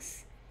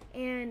stinks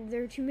and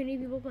there are too many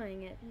people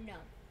playing it. No.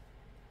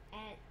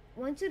 At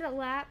Once it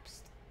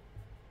elapsed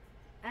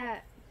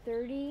at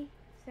 30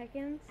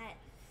 seconds. at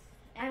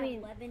I mean-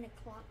 11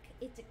 o'clock,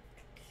 it's a.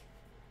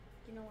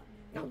 You know what?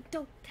 No,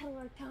 don't tell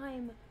our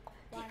time.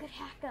 Why? They could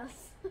hack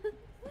us.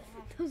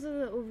 Those are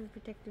the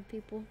overprotective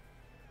people.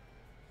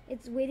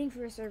 It's waiting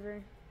for a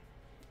server.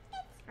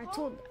 I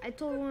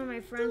told one of my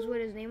friends what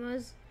his name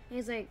was, and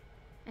he's like,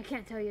 I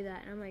can't tell you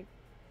that. And I'm like,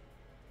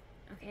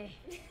 okay.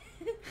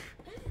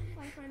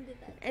 My friend did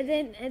that. And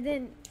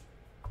then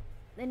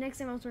the next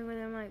time I was talking with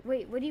him, I'm like,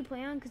 wait, what do you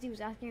play on? Because he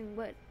was asking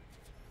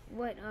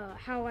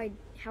how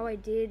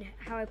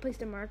I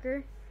placed a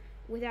marker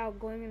without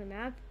going on the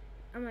map.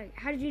 I'm like,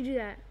 how did you do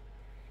that?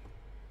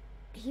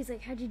 He's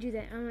like, how'd you do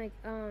that? I'm like,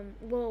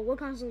 well, what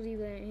console do you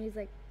play? And he's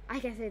like, I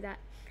can't say that.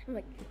 I'm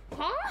like,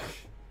 huh?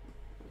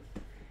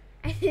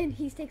 And then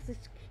he's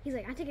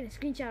like, I'm taking a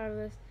screenshot of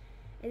this.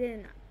 And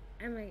then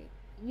I'm like,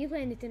 you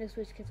play Nintendo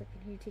Switch because like,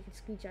 you're taking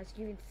screenshots.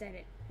 You even said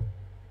it.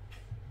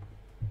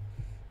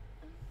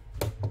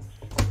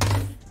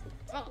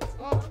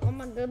 Oh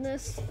my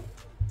goodness.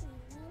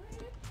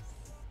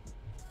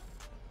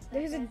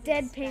 There's a guy's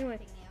dead penguin.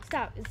 inspecting you.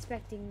 Stop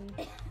inspecting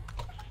me.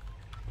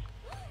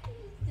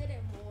 Did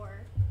it more.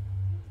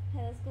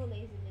 Hey, let's go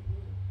Lazy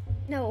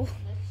Lagoon. No.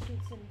 Let's shoot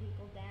some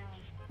people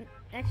down.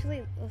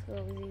 Actually, let's go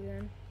with you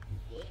then.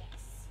 Yes.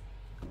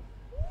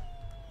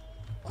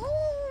 I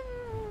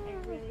Oh.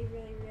 really,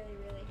 really, really,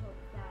 really hope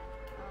that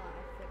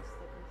I fixed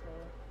the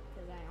controller.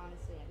 Because I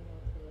honestly have no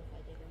clue if I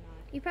did or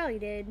not. You probably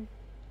did.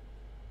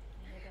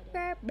 I hope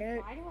I did.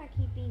 Why do I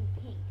keep being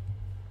pink?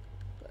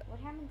 What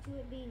happened to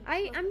it being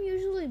purple? I'm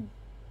usually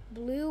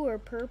blue or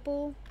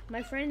purple.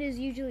 My friend is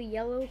usually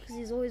yellow because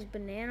he's always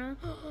banana.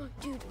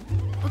 Dude.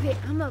 Okay,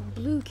 I'm a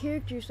blue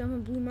character, so I'm a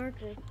blue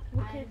marker.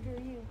 What character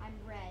are you? I'm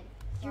red.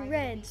 so You're I'm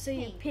gonna red, be so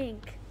you're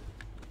pink.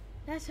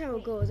 That's how it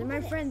Wait, goes. And my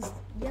look at friend's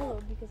yellow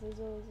because he's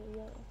always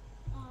yellow.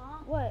 Aw,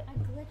 What? I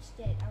glitched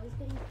it. I was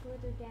getting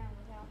further down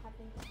without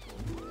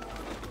having to.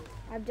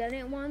 I've done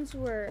it once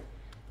where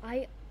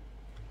I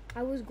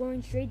was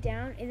going straight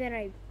down and then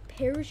I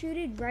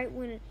parachuted right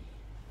when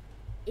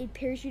it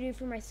parachuted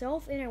for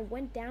myself and I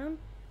went down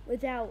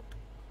without.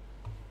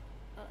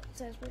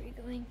 So that's where you're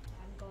going.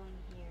 I'm going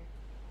here.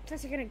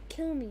 Plus, you're gonna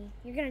kill me.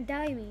 You're gonna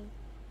die me.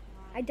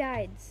 Why? I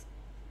died.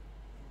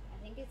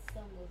 I think it's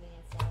still moving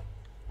itself.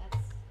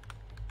 That's.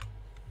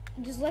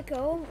 Just let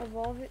go of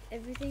all of it,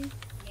 everything.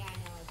 Yeah, I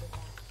know I did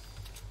that.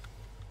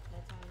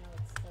 That's how I know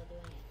it's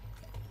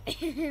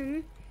still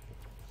doing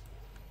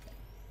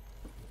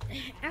it.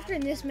 After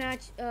this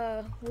match,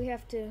 we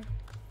have to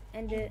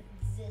end it,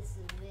 This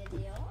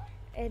video.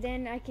 and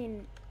then I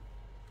can.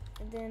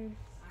 And then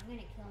I'm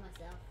gonna kill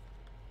myself.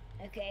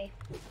 okay.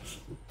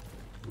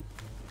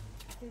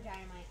 threw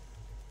dynamite.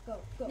 Go,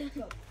 go,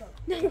 go, go.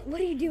 No,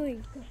 what are you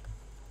doing?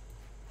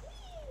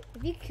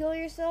 If you kill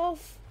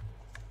yourself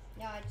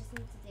No, I just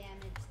need to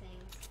damage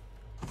things.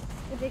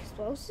 with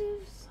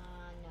explosives,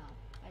 No.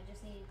 I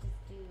just need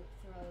to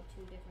throw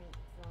 2 different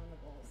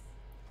throwables.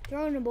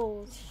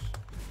 throwables.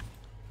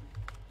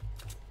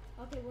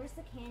 Okay, where's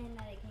the cannon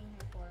that I came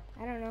here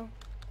for? I don't know.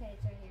 Okay,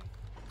 it's right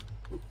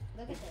here.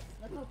 Look at this.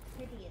 Look how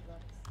pretty it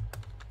looks.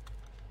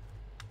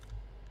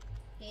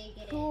 Okay,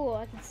 get Cool,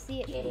 I can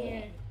see it in. from Get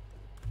here. in.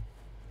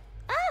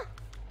 Ah!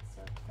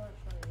 So torch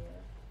for you.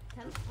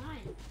 Come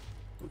on.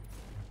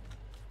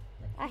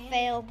 The I cannon-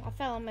 fell. I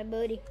fell on my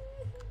booty.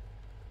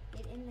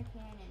 Get in the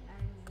cannon.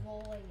 I'm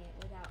rolling it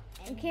without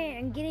any. Okay,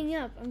 I'm getting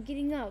up. I'm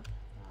getting up.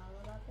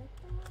 Follow up the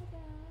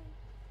saga.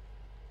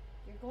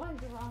 You're going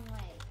the wrong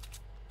way.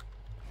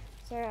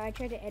 Sorry, I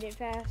tried to edit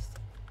fast,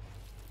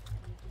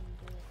 You didn't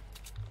do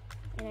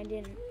it. and I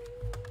didn't.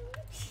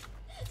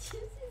 Did you see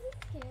this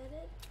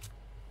cannon?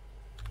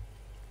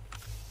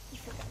 You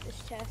forgot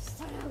this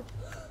chest.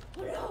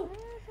 Oh no!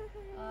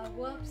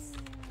 Whoops.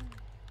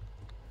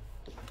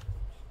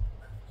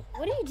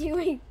 What are you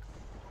doing?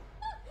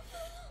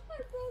 I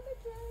broke a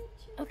giant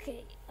tree.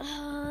 Okay.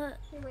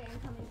 Here, wait, I'm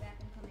coming back.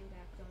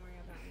 Don't worry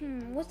about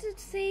me. I'm What's it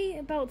say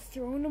about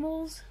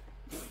throwables?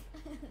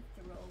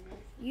 Throwable.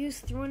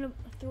 Use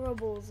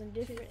throwables in Two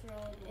different.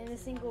 throwables in a one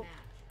single-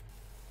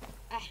 match.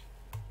 Ah.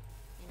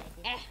 And I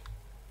did Ah.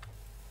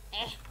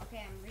 that.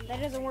 Okay, I'm re.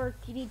 That doesn't work.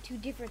 You need 2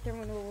 different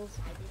throwables.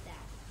 I did that.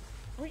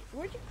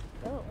 Where'd you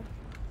go?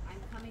 I'm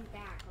coming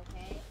back,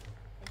 okay?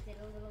 I did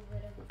a little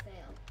bit of a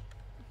fail,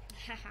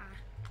 Haha.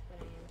 but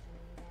I am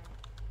coming back.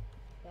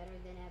 Better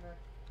than ever.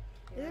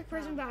 Here There's I a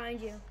person come.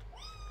 behind you.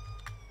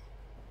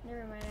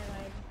 Never mind,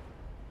 I lied.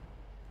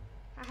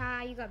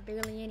 Haha, you got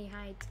barely any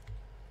height.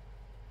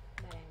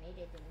 But I made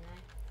it, didn't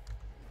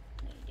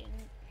I? No, you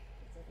didn't.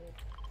 Yes, I did.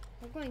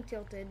 We're going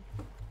tilted.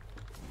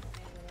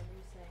 Okay, whatever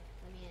you say.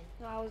 Let me in.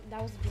 No,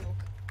 that was a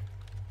joke.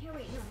 Here,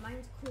 wait, no,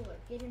 mine's cooler.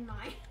 Get in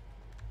mine.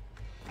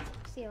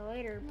 See you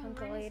later, No,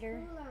 punka mine's later.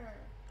 cooler.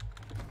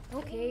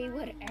 Okay, Get in mine.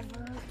 whatever.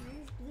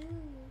 Mine's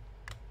blue.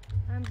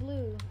 I'm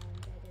blue.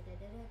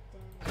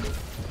 Da-da-da-da-da.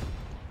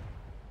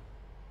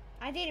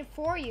 I did it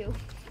for you.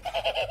 I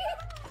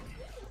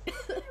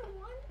don't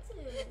want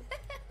to.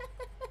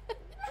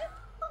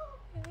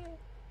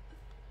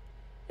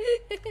 I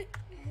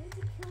need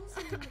to kill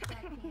someone with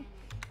that cannon.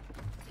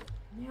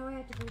 Now I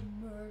have to go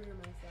murder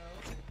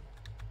myself.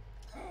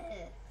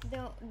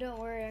 Ugh. Don't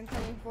worry, I'm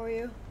coming for you.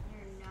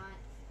 You're not.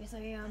 Yes, I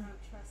I am.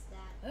 don't trust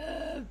that.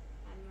 I'm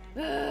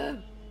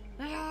running.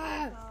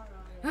 Ah. Far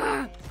Ah. away.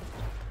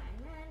 I'm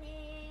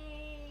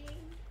running.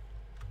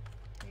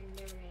 You're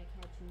never gonna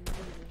catch me. Yes.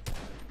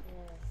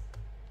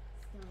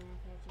 Still not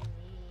catching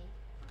me.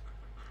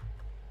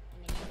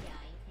 I'm in a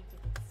guy. You can't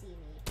even see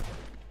me.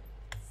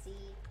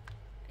 See?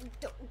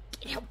 Don't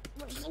get help.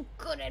 I'm so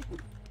good at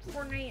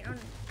Fortnite on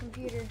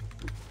computer.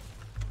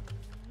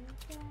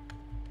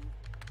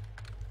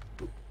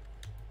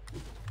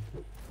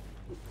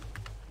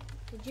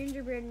 The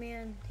gingerbread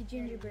man. The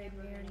gingerbread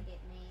You're never man. gonna get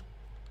me.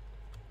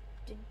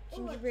 The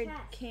Ooh, a gingerbread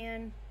chest.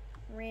 can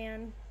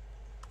ran.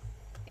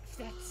 If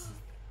that's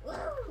Woo!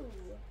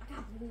 I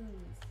got blues.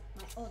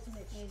 My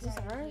ultimate Is this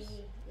strategy ours?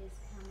 is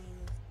coming.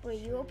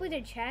 wait, you opened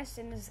a chest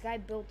and this guy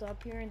built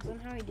up here and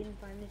somehow he didn't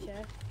find the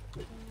chest.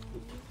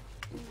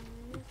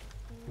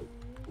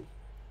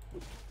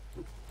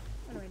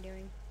 What am I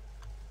doing?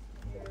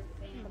 Your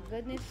family. Oh my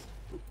goodness.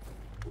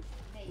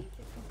 Hey, you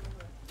should come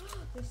over.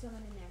 There's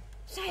someone in there.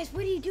 Sias,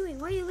 what are you doing?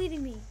 Why are you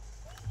leaving me?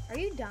 Are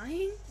you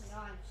dying? No,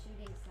 I'm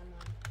shooting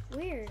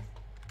someone. Where?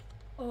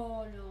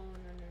 Oh no.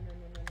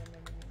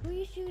 Who are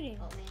you shooting?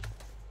 Help me.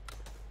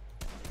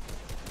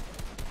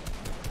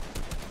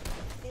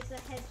 Get the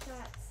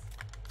headshots.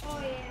 Oh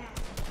yeah.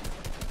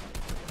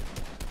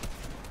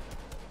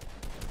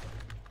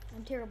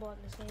 I'm terrible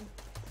at this game.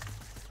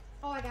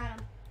 Oh, I got him.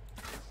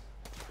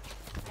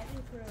 I've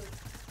improved.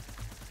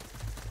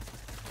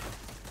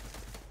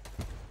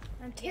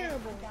 I'm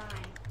terrible. Yeah, I'm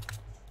dying.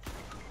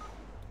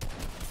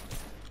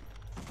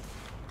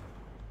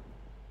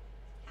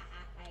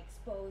 I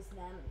exposed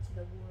them to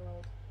the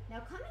world. Now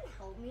come and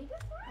help me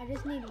before I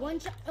just need one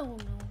shot. Oh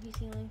no, he's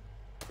healing.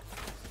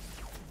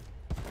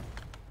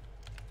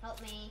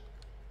 help me.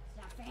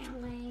 Stop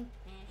failing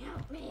and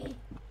help me.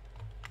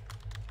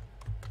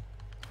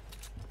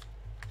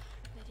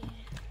 I did.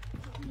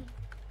 Help me.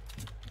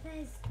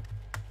 Please.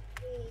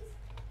 Please.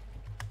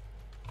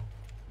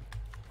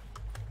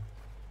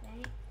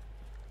 Thank.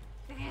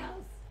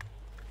 Fails.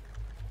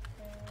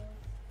 Fails.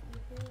 You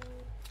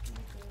failed. You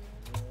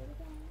did it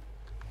again.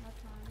 Now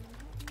come and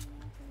help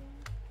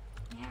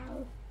me again.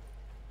 No.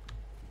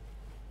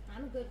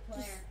 I'm a good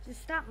player.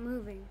 Just stop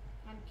moving.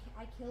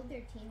 I killed their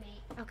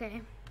teammate. Okay.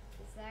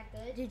 Is that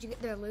good? Did you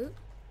get their loot?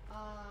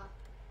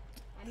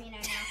 I mean, I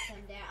knocked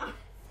them down.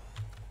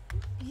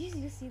 Did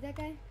you see that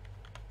guy?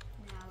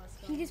 Now let's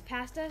go. He just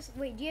passed us.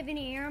 Wait, do you have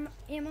any air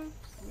ammo?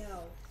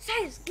 No.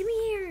 Silas, give me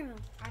air ammo.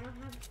 I don't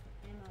have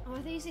ammo. Oh,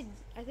 I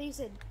thought you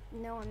said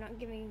no. I'm not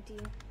giving it to you.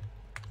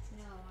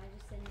 know. I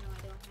just didn't know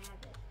I don't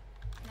have it.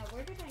 Now,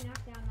 where did I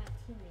knock down that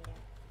teammate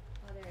at?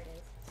 Oh, there it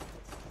is.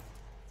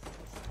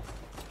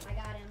 I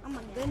got him. Oh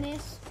my Yeah.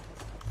 goodness.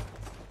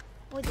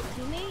 Wait, the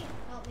teammate?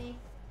 Help me.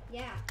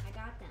 Yeah, I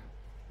got them.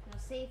 Now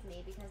save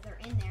me because they're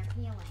in there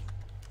healing.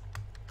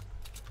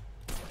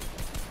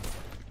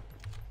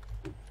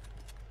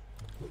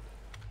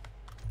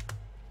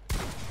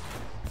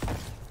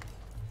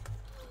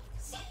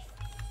 Save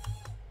me!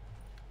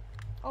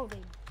 Oh,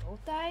 they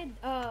both died?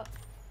 Yeah,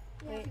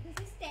 Wait. because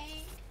they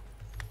stank.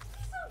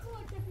 Please don't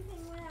collect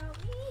everything without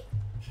me.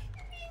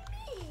 You're being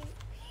mean.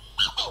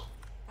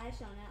 I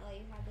shall not let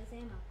you have this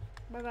ammo.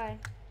 Bye-bye.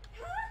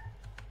 Huh?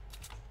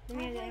 Let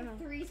me have I the have ammo.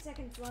 3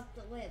 seconds left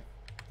to live.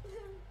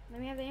 Let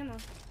me have the ammo.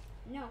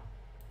 No.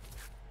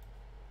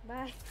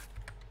 Bye.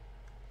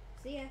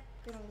 See ya.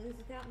 Gonna lose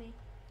without me.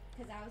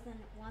 Because I was the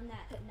one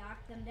that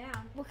knocked them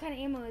down. What kind of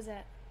ammo is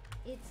that?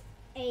 It's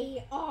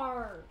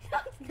AR.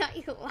 It's not,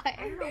 you liar.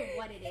 I don't know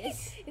what it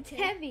is. It's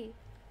Okay. heavy.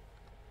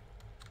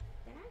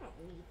 Then I don't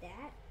need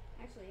that.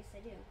 Actually, yes, I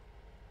do.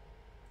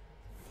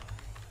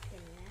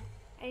 Give me that.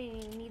 I didn't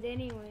even need it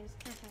anyways.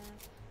 Here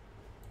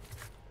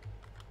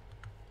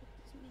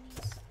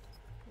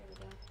we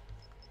go.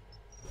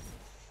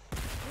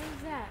 What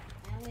is that?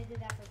 I only did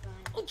that for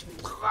fun.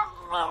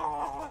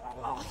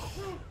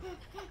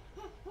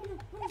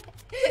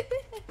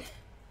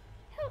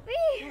 Help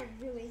me! That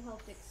really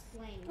helped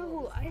explain. what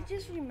Oh, was I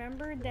just happening.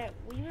 remembered that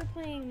we were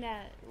playing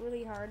that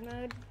really hard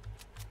mode.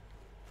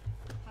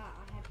 I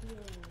have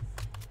healings.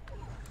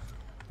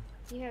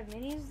 Do you have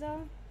minis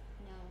though?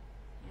 No.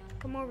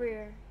 Come over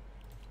here.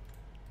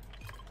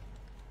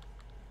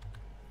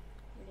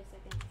 Wait a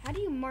second. How do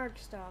you mark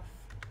stuff?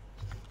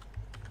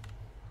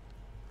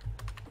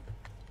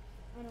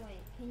 Oh no,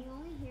 wait. Can you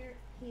only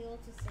heal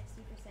to 60%?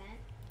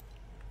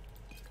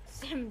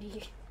 70.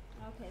 Okay,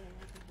 then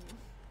I can heal.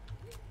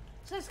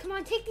 Sus, come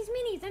on, take these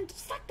minis. I'm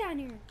stuck down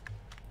here.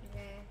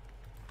 Okay.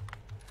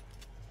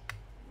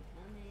 I'm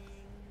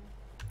coming.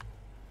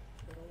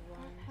 Little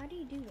one. How do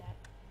you do that?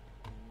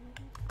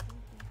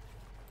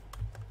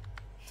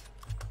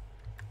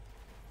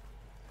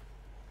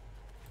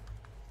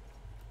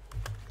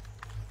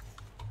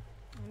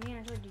 Oh man,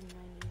 I started doing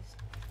 90s.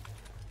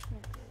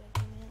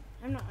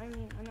 I'm not good at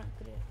doing it. I'm not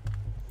good at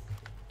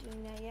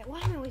doing that yet. Why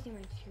am I wasting my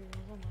materials?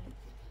 I'm not.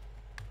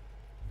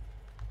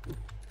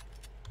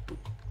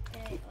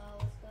 Okay,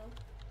 let's go.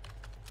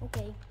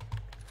 Okay.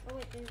 Oh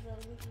wait, there's a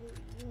loot.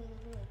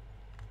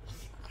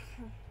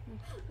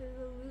 There's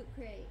a loot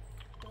crate.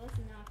 So let's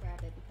not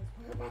grab it because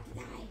we're about to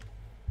die.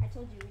 I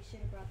told you we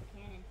should have brought the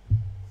cannon.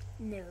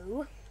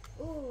 No.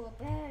 Ooh, a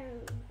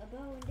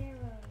bow and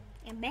arrow.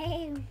 And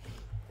bam.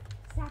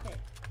 Stop it.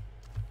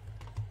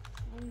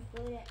 I'm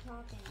good at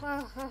talking.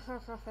 I'm gonna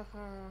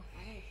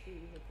shoot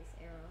you with this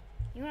arrow.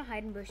 You wanna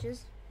hide in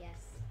bushes?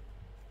 Yes.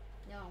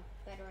 No,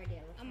 better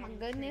idea. Let's Oh my hide in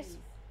goodness.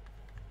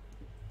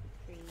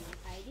 Trees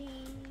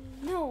hiding.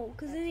 No,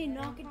 because then they That's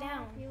what knock I'm it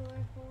down. Popular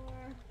for.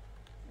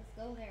 Let's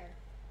go there.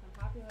 I'm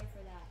popular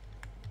for that.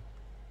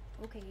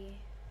 Okay.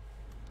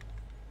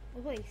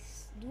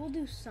 We'll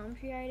do some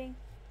tree hiding.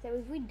 So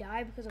if we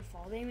die because of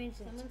fall damage, it's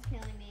Someone's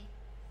killing me.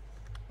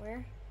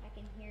 where? I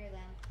can hear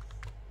them,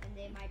 and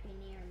they might be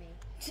near me.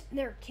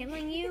 They're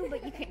killing you,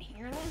 but you can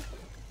hear them?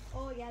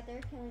 Oh yeah,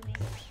 they're killing me.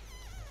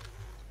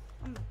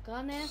 Oh my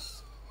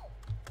goodness.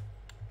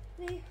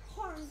 They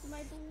harmed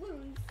my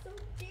balloons so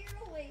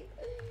dearly.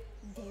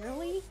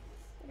 Dearly?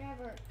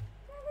 Whatever.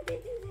 Why would they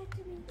do that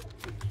to me?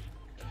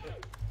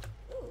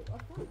 Ooh, a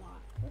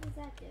flintlock. What does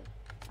that do?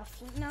 A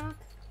flint knock?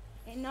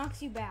 It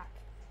knocks you back.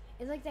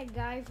 It's like that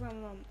guy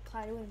from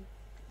Clyde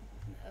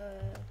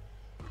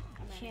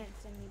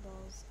Chance and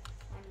Meatballs.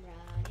 I'm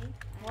running.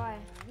 Why?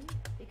 Running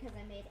because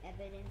I made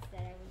evidence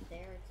that I was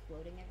there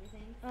exploding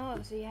everything.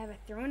 Oh, so you have a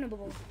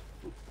thrownable.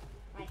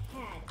 I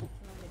had a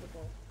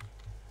thrownable.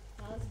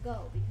 Now let's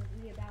go because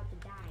we're about to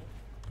die.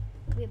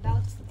 We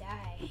about to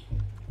die.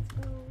 Let's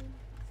go.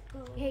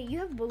 Let's go. Hey, you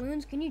have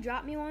balloons? Can you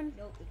drop me one?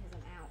 Nope, because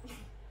I'm out.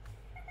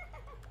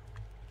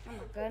 Oh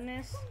my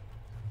goodness.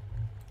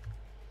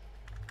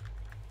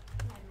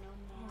 I have no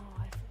more.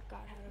 Oh, I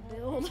forgot how to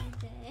build.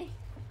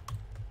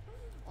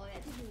 All you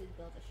have to do is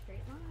build a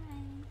straight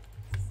line.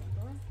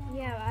 Simple as that.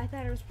 Yeah, I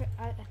thought I was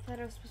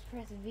supposed to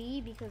press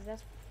V because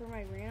that's for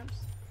my ramps.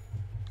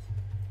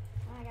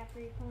 Oh, I got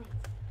 3 points.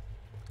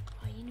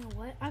 Oh, you know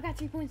what? I got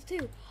 3 points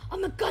too. Oh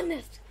my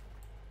goodness!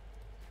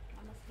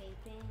 I'm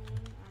escaping.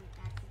 I'm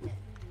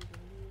accidentally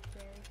using these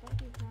very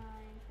funky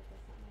times, but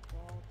that's not my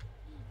fault.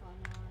 Oh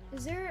no, no.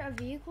 Is there a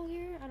vehicle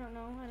here? I don't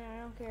know. I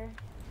don't care.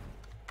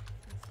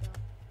 Let's go.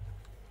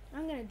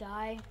 I'm gonna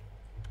die.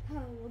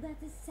 Oh, well, that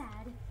is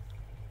sad.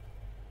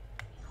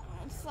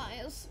 I'm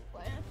flying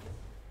sweat.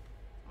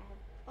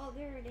 Oh,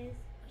 there it is.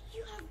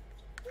 You have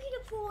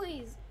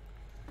redeploys.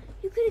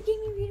 You could have gave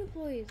me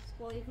redeploys.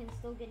 Well, you can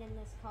still get in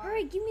this car. All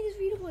right, give me this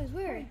redeploys.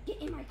 Where? Hurry,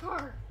 get in my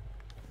car.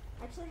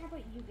 Actually, how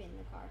about you get in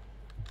the car?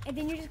 And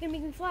then you're just gonna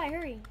make me fly.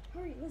 Hurry.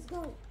 Hurry, let's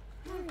go.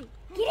 Hurry.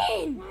 Get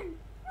in. Run,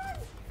 run.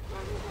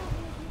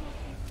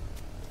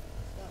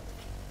 Let's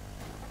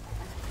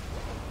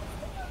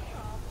go.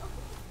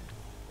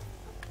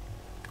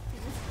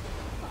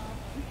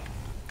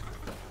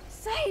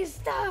 Say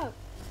stop!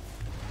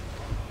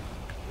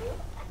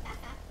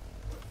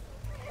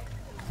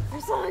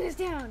 You're slowing us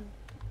down.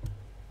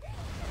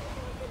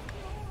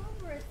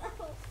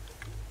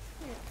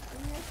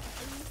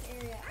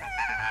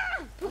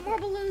 Put more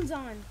balloons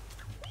on.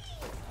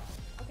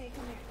 Okay,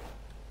 come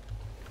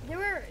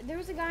here. There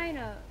was a guy in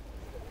a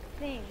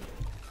thing.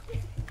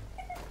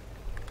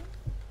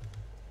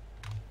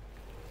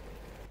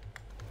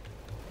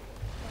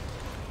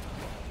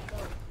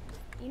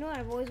 You know what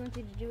I've always wanted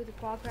to do with a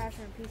quad crasher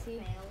on PC? Fail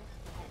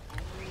at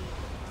every time.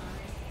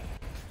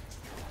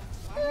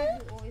 Why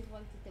have you always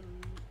wanted to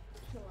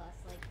kill us?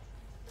 Like,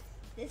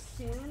 this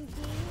soon, D?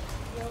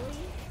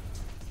 Really?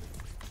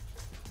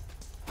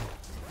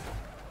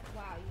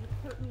 Wow, you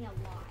hurt me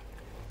a lot.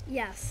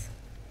 Yes.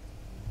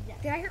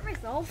 Yes. Did I hurt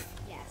myself?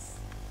 Yes.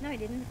 No, I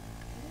didn't.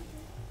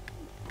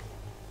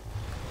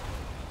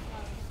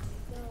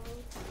 You're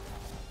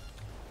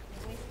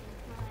wasting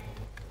time.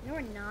 No,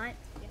 we're not.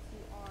 Yes,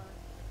 you are.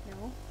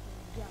 No.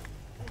 Jump.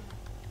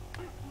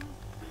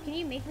 Can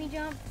you make me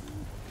jump?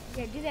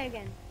 Yeah, do that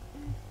again.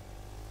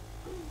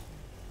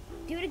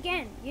 Do it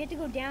again. You have to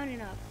go down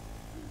and up.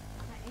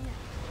 I am.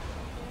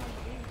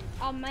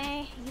 Oh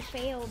man, you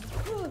failed.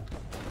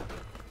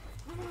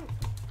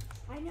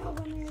 I know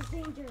when there's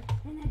danger,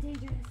 and that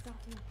danger has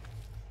stopped me.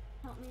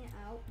 Help me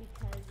out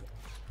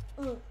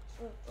because.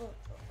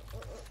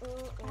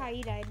 Ah,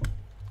 you died.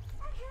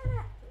 I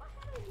had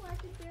a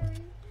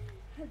legendary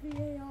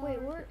heavy AR. Wait,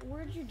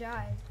 where'd you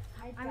die?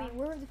 I mean, died.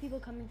 where were the people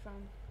coming from?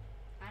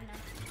 I know.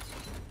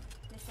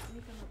 They shot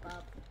me from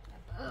above.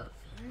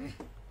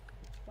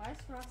 Why is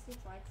Frosty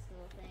Flight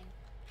still a thing?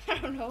 I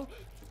don't know.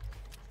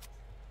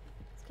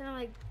 It's kind of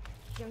like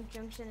Junk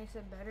Junction,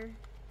 except better.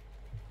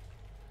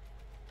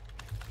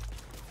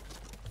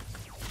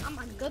 Oh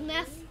my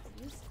goodness.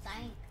 You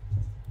stink.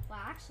 Well,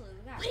 actually,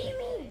 we got. What do you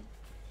pretty mean? good.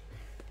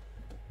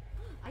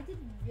 I did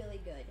really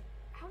good.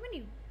 How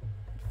many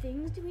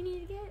things do we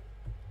need to get?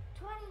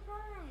 25.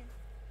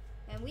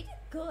 And we did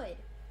good.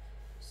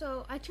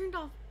 So I took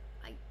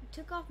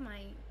off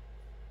my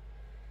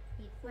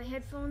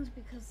headphones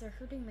because they're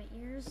hurting my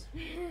ears.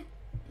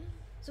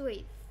 So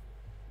wait.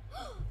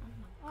 Oh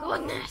my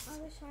goodness.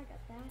 I wish I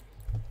got that.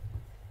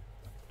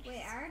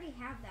 Wait, I already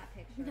have that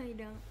picture. No, you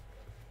don't.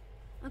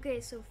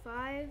 Okay, so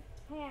 5.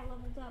 Hey, I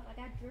leveled up. I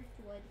got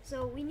driftwood.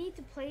 So we need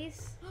to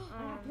place.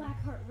 I got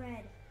Blackheart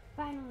red.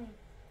 Finally.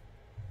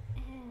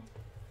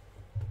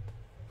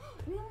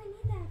 We only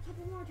need that a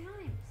couple more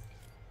times.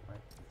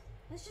 What?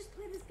 Let's just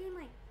play this game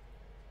like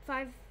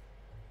 5,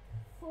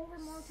 4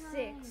 more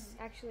times. 6,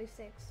 actually 6.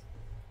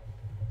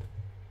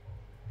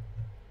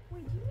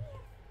 Wait, do you have?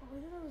 Oh, I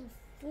thought it was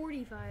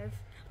 45.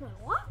 I'm like,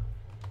 what?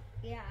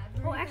 Yeah.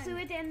 Oh, actually, we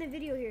have to end the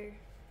video here.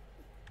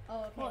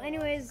 Oh, okay. Well,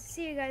 anyways,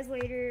 see you guys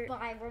later.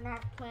 Bye. We're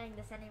not playing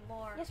this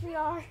anymore. Yes, we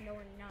are. No,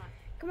 we're not.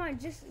 Come on,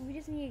 we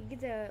just need to get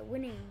the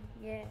winning.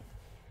 Yeah.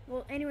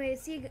 Well,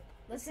 anyways,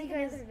 Let's see make you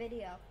guys. another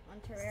video on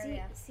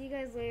Terraria. See you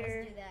guys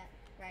later. Let's do that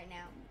right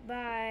now.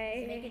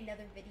 Bye. Let's make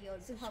another video.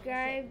 And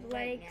Subscribe, publish it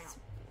right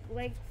now.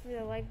 like for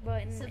the like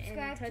button.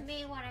 Subscribe and to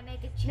me when I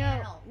make a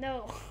channel.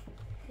 No.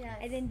 Yes.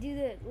 And then do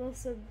the little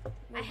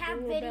I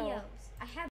have the little bell. videos. I have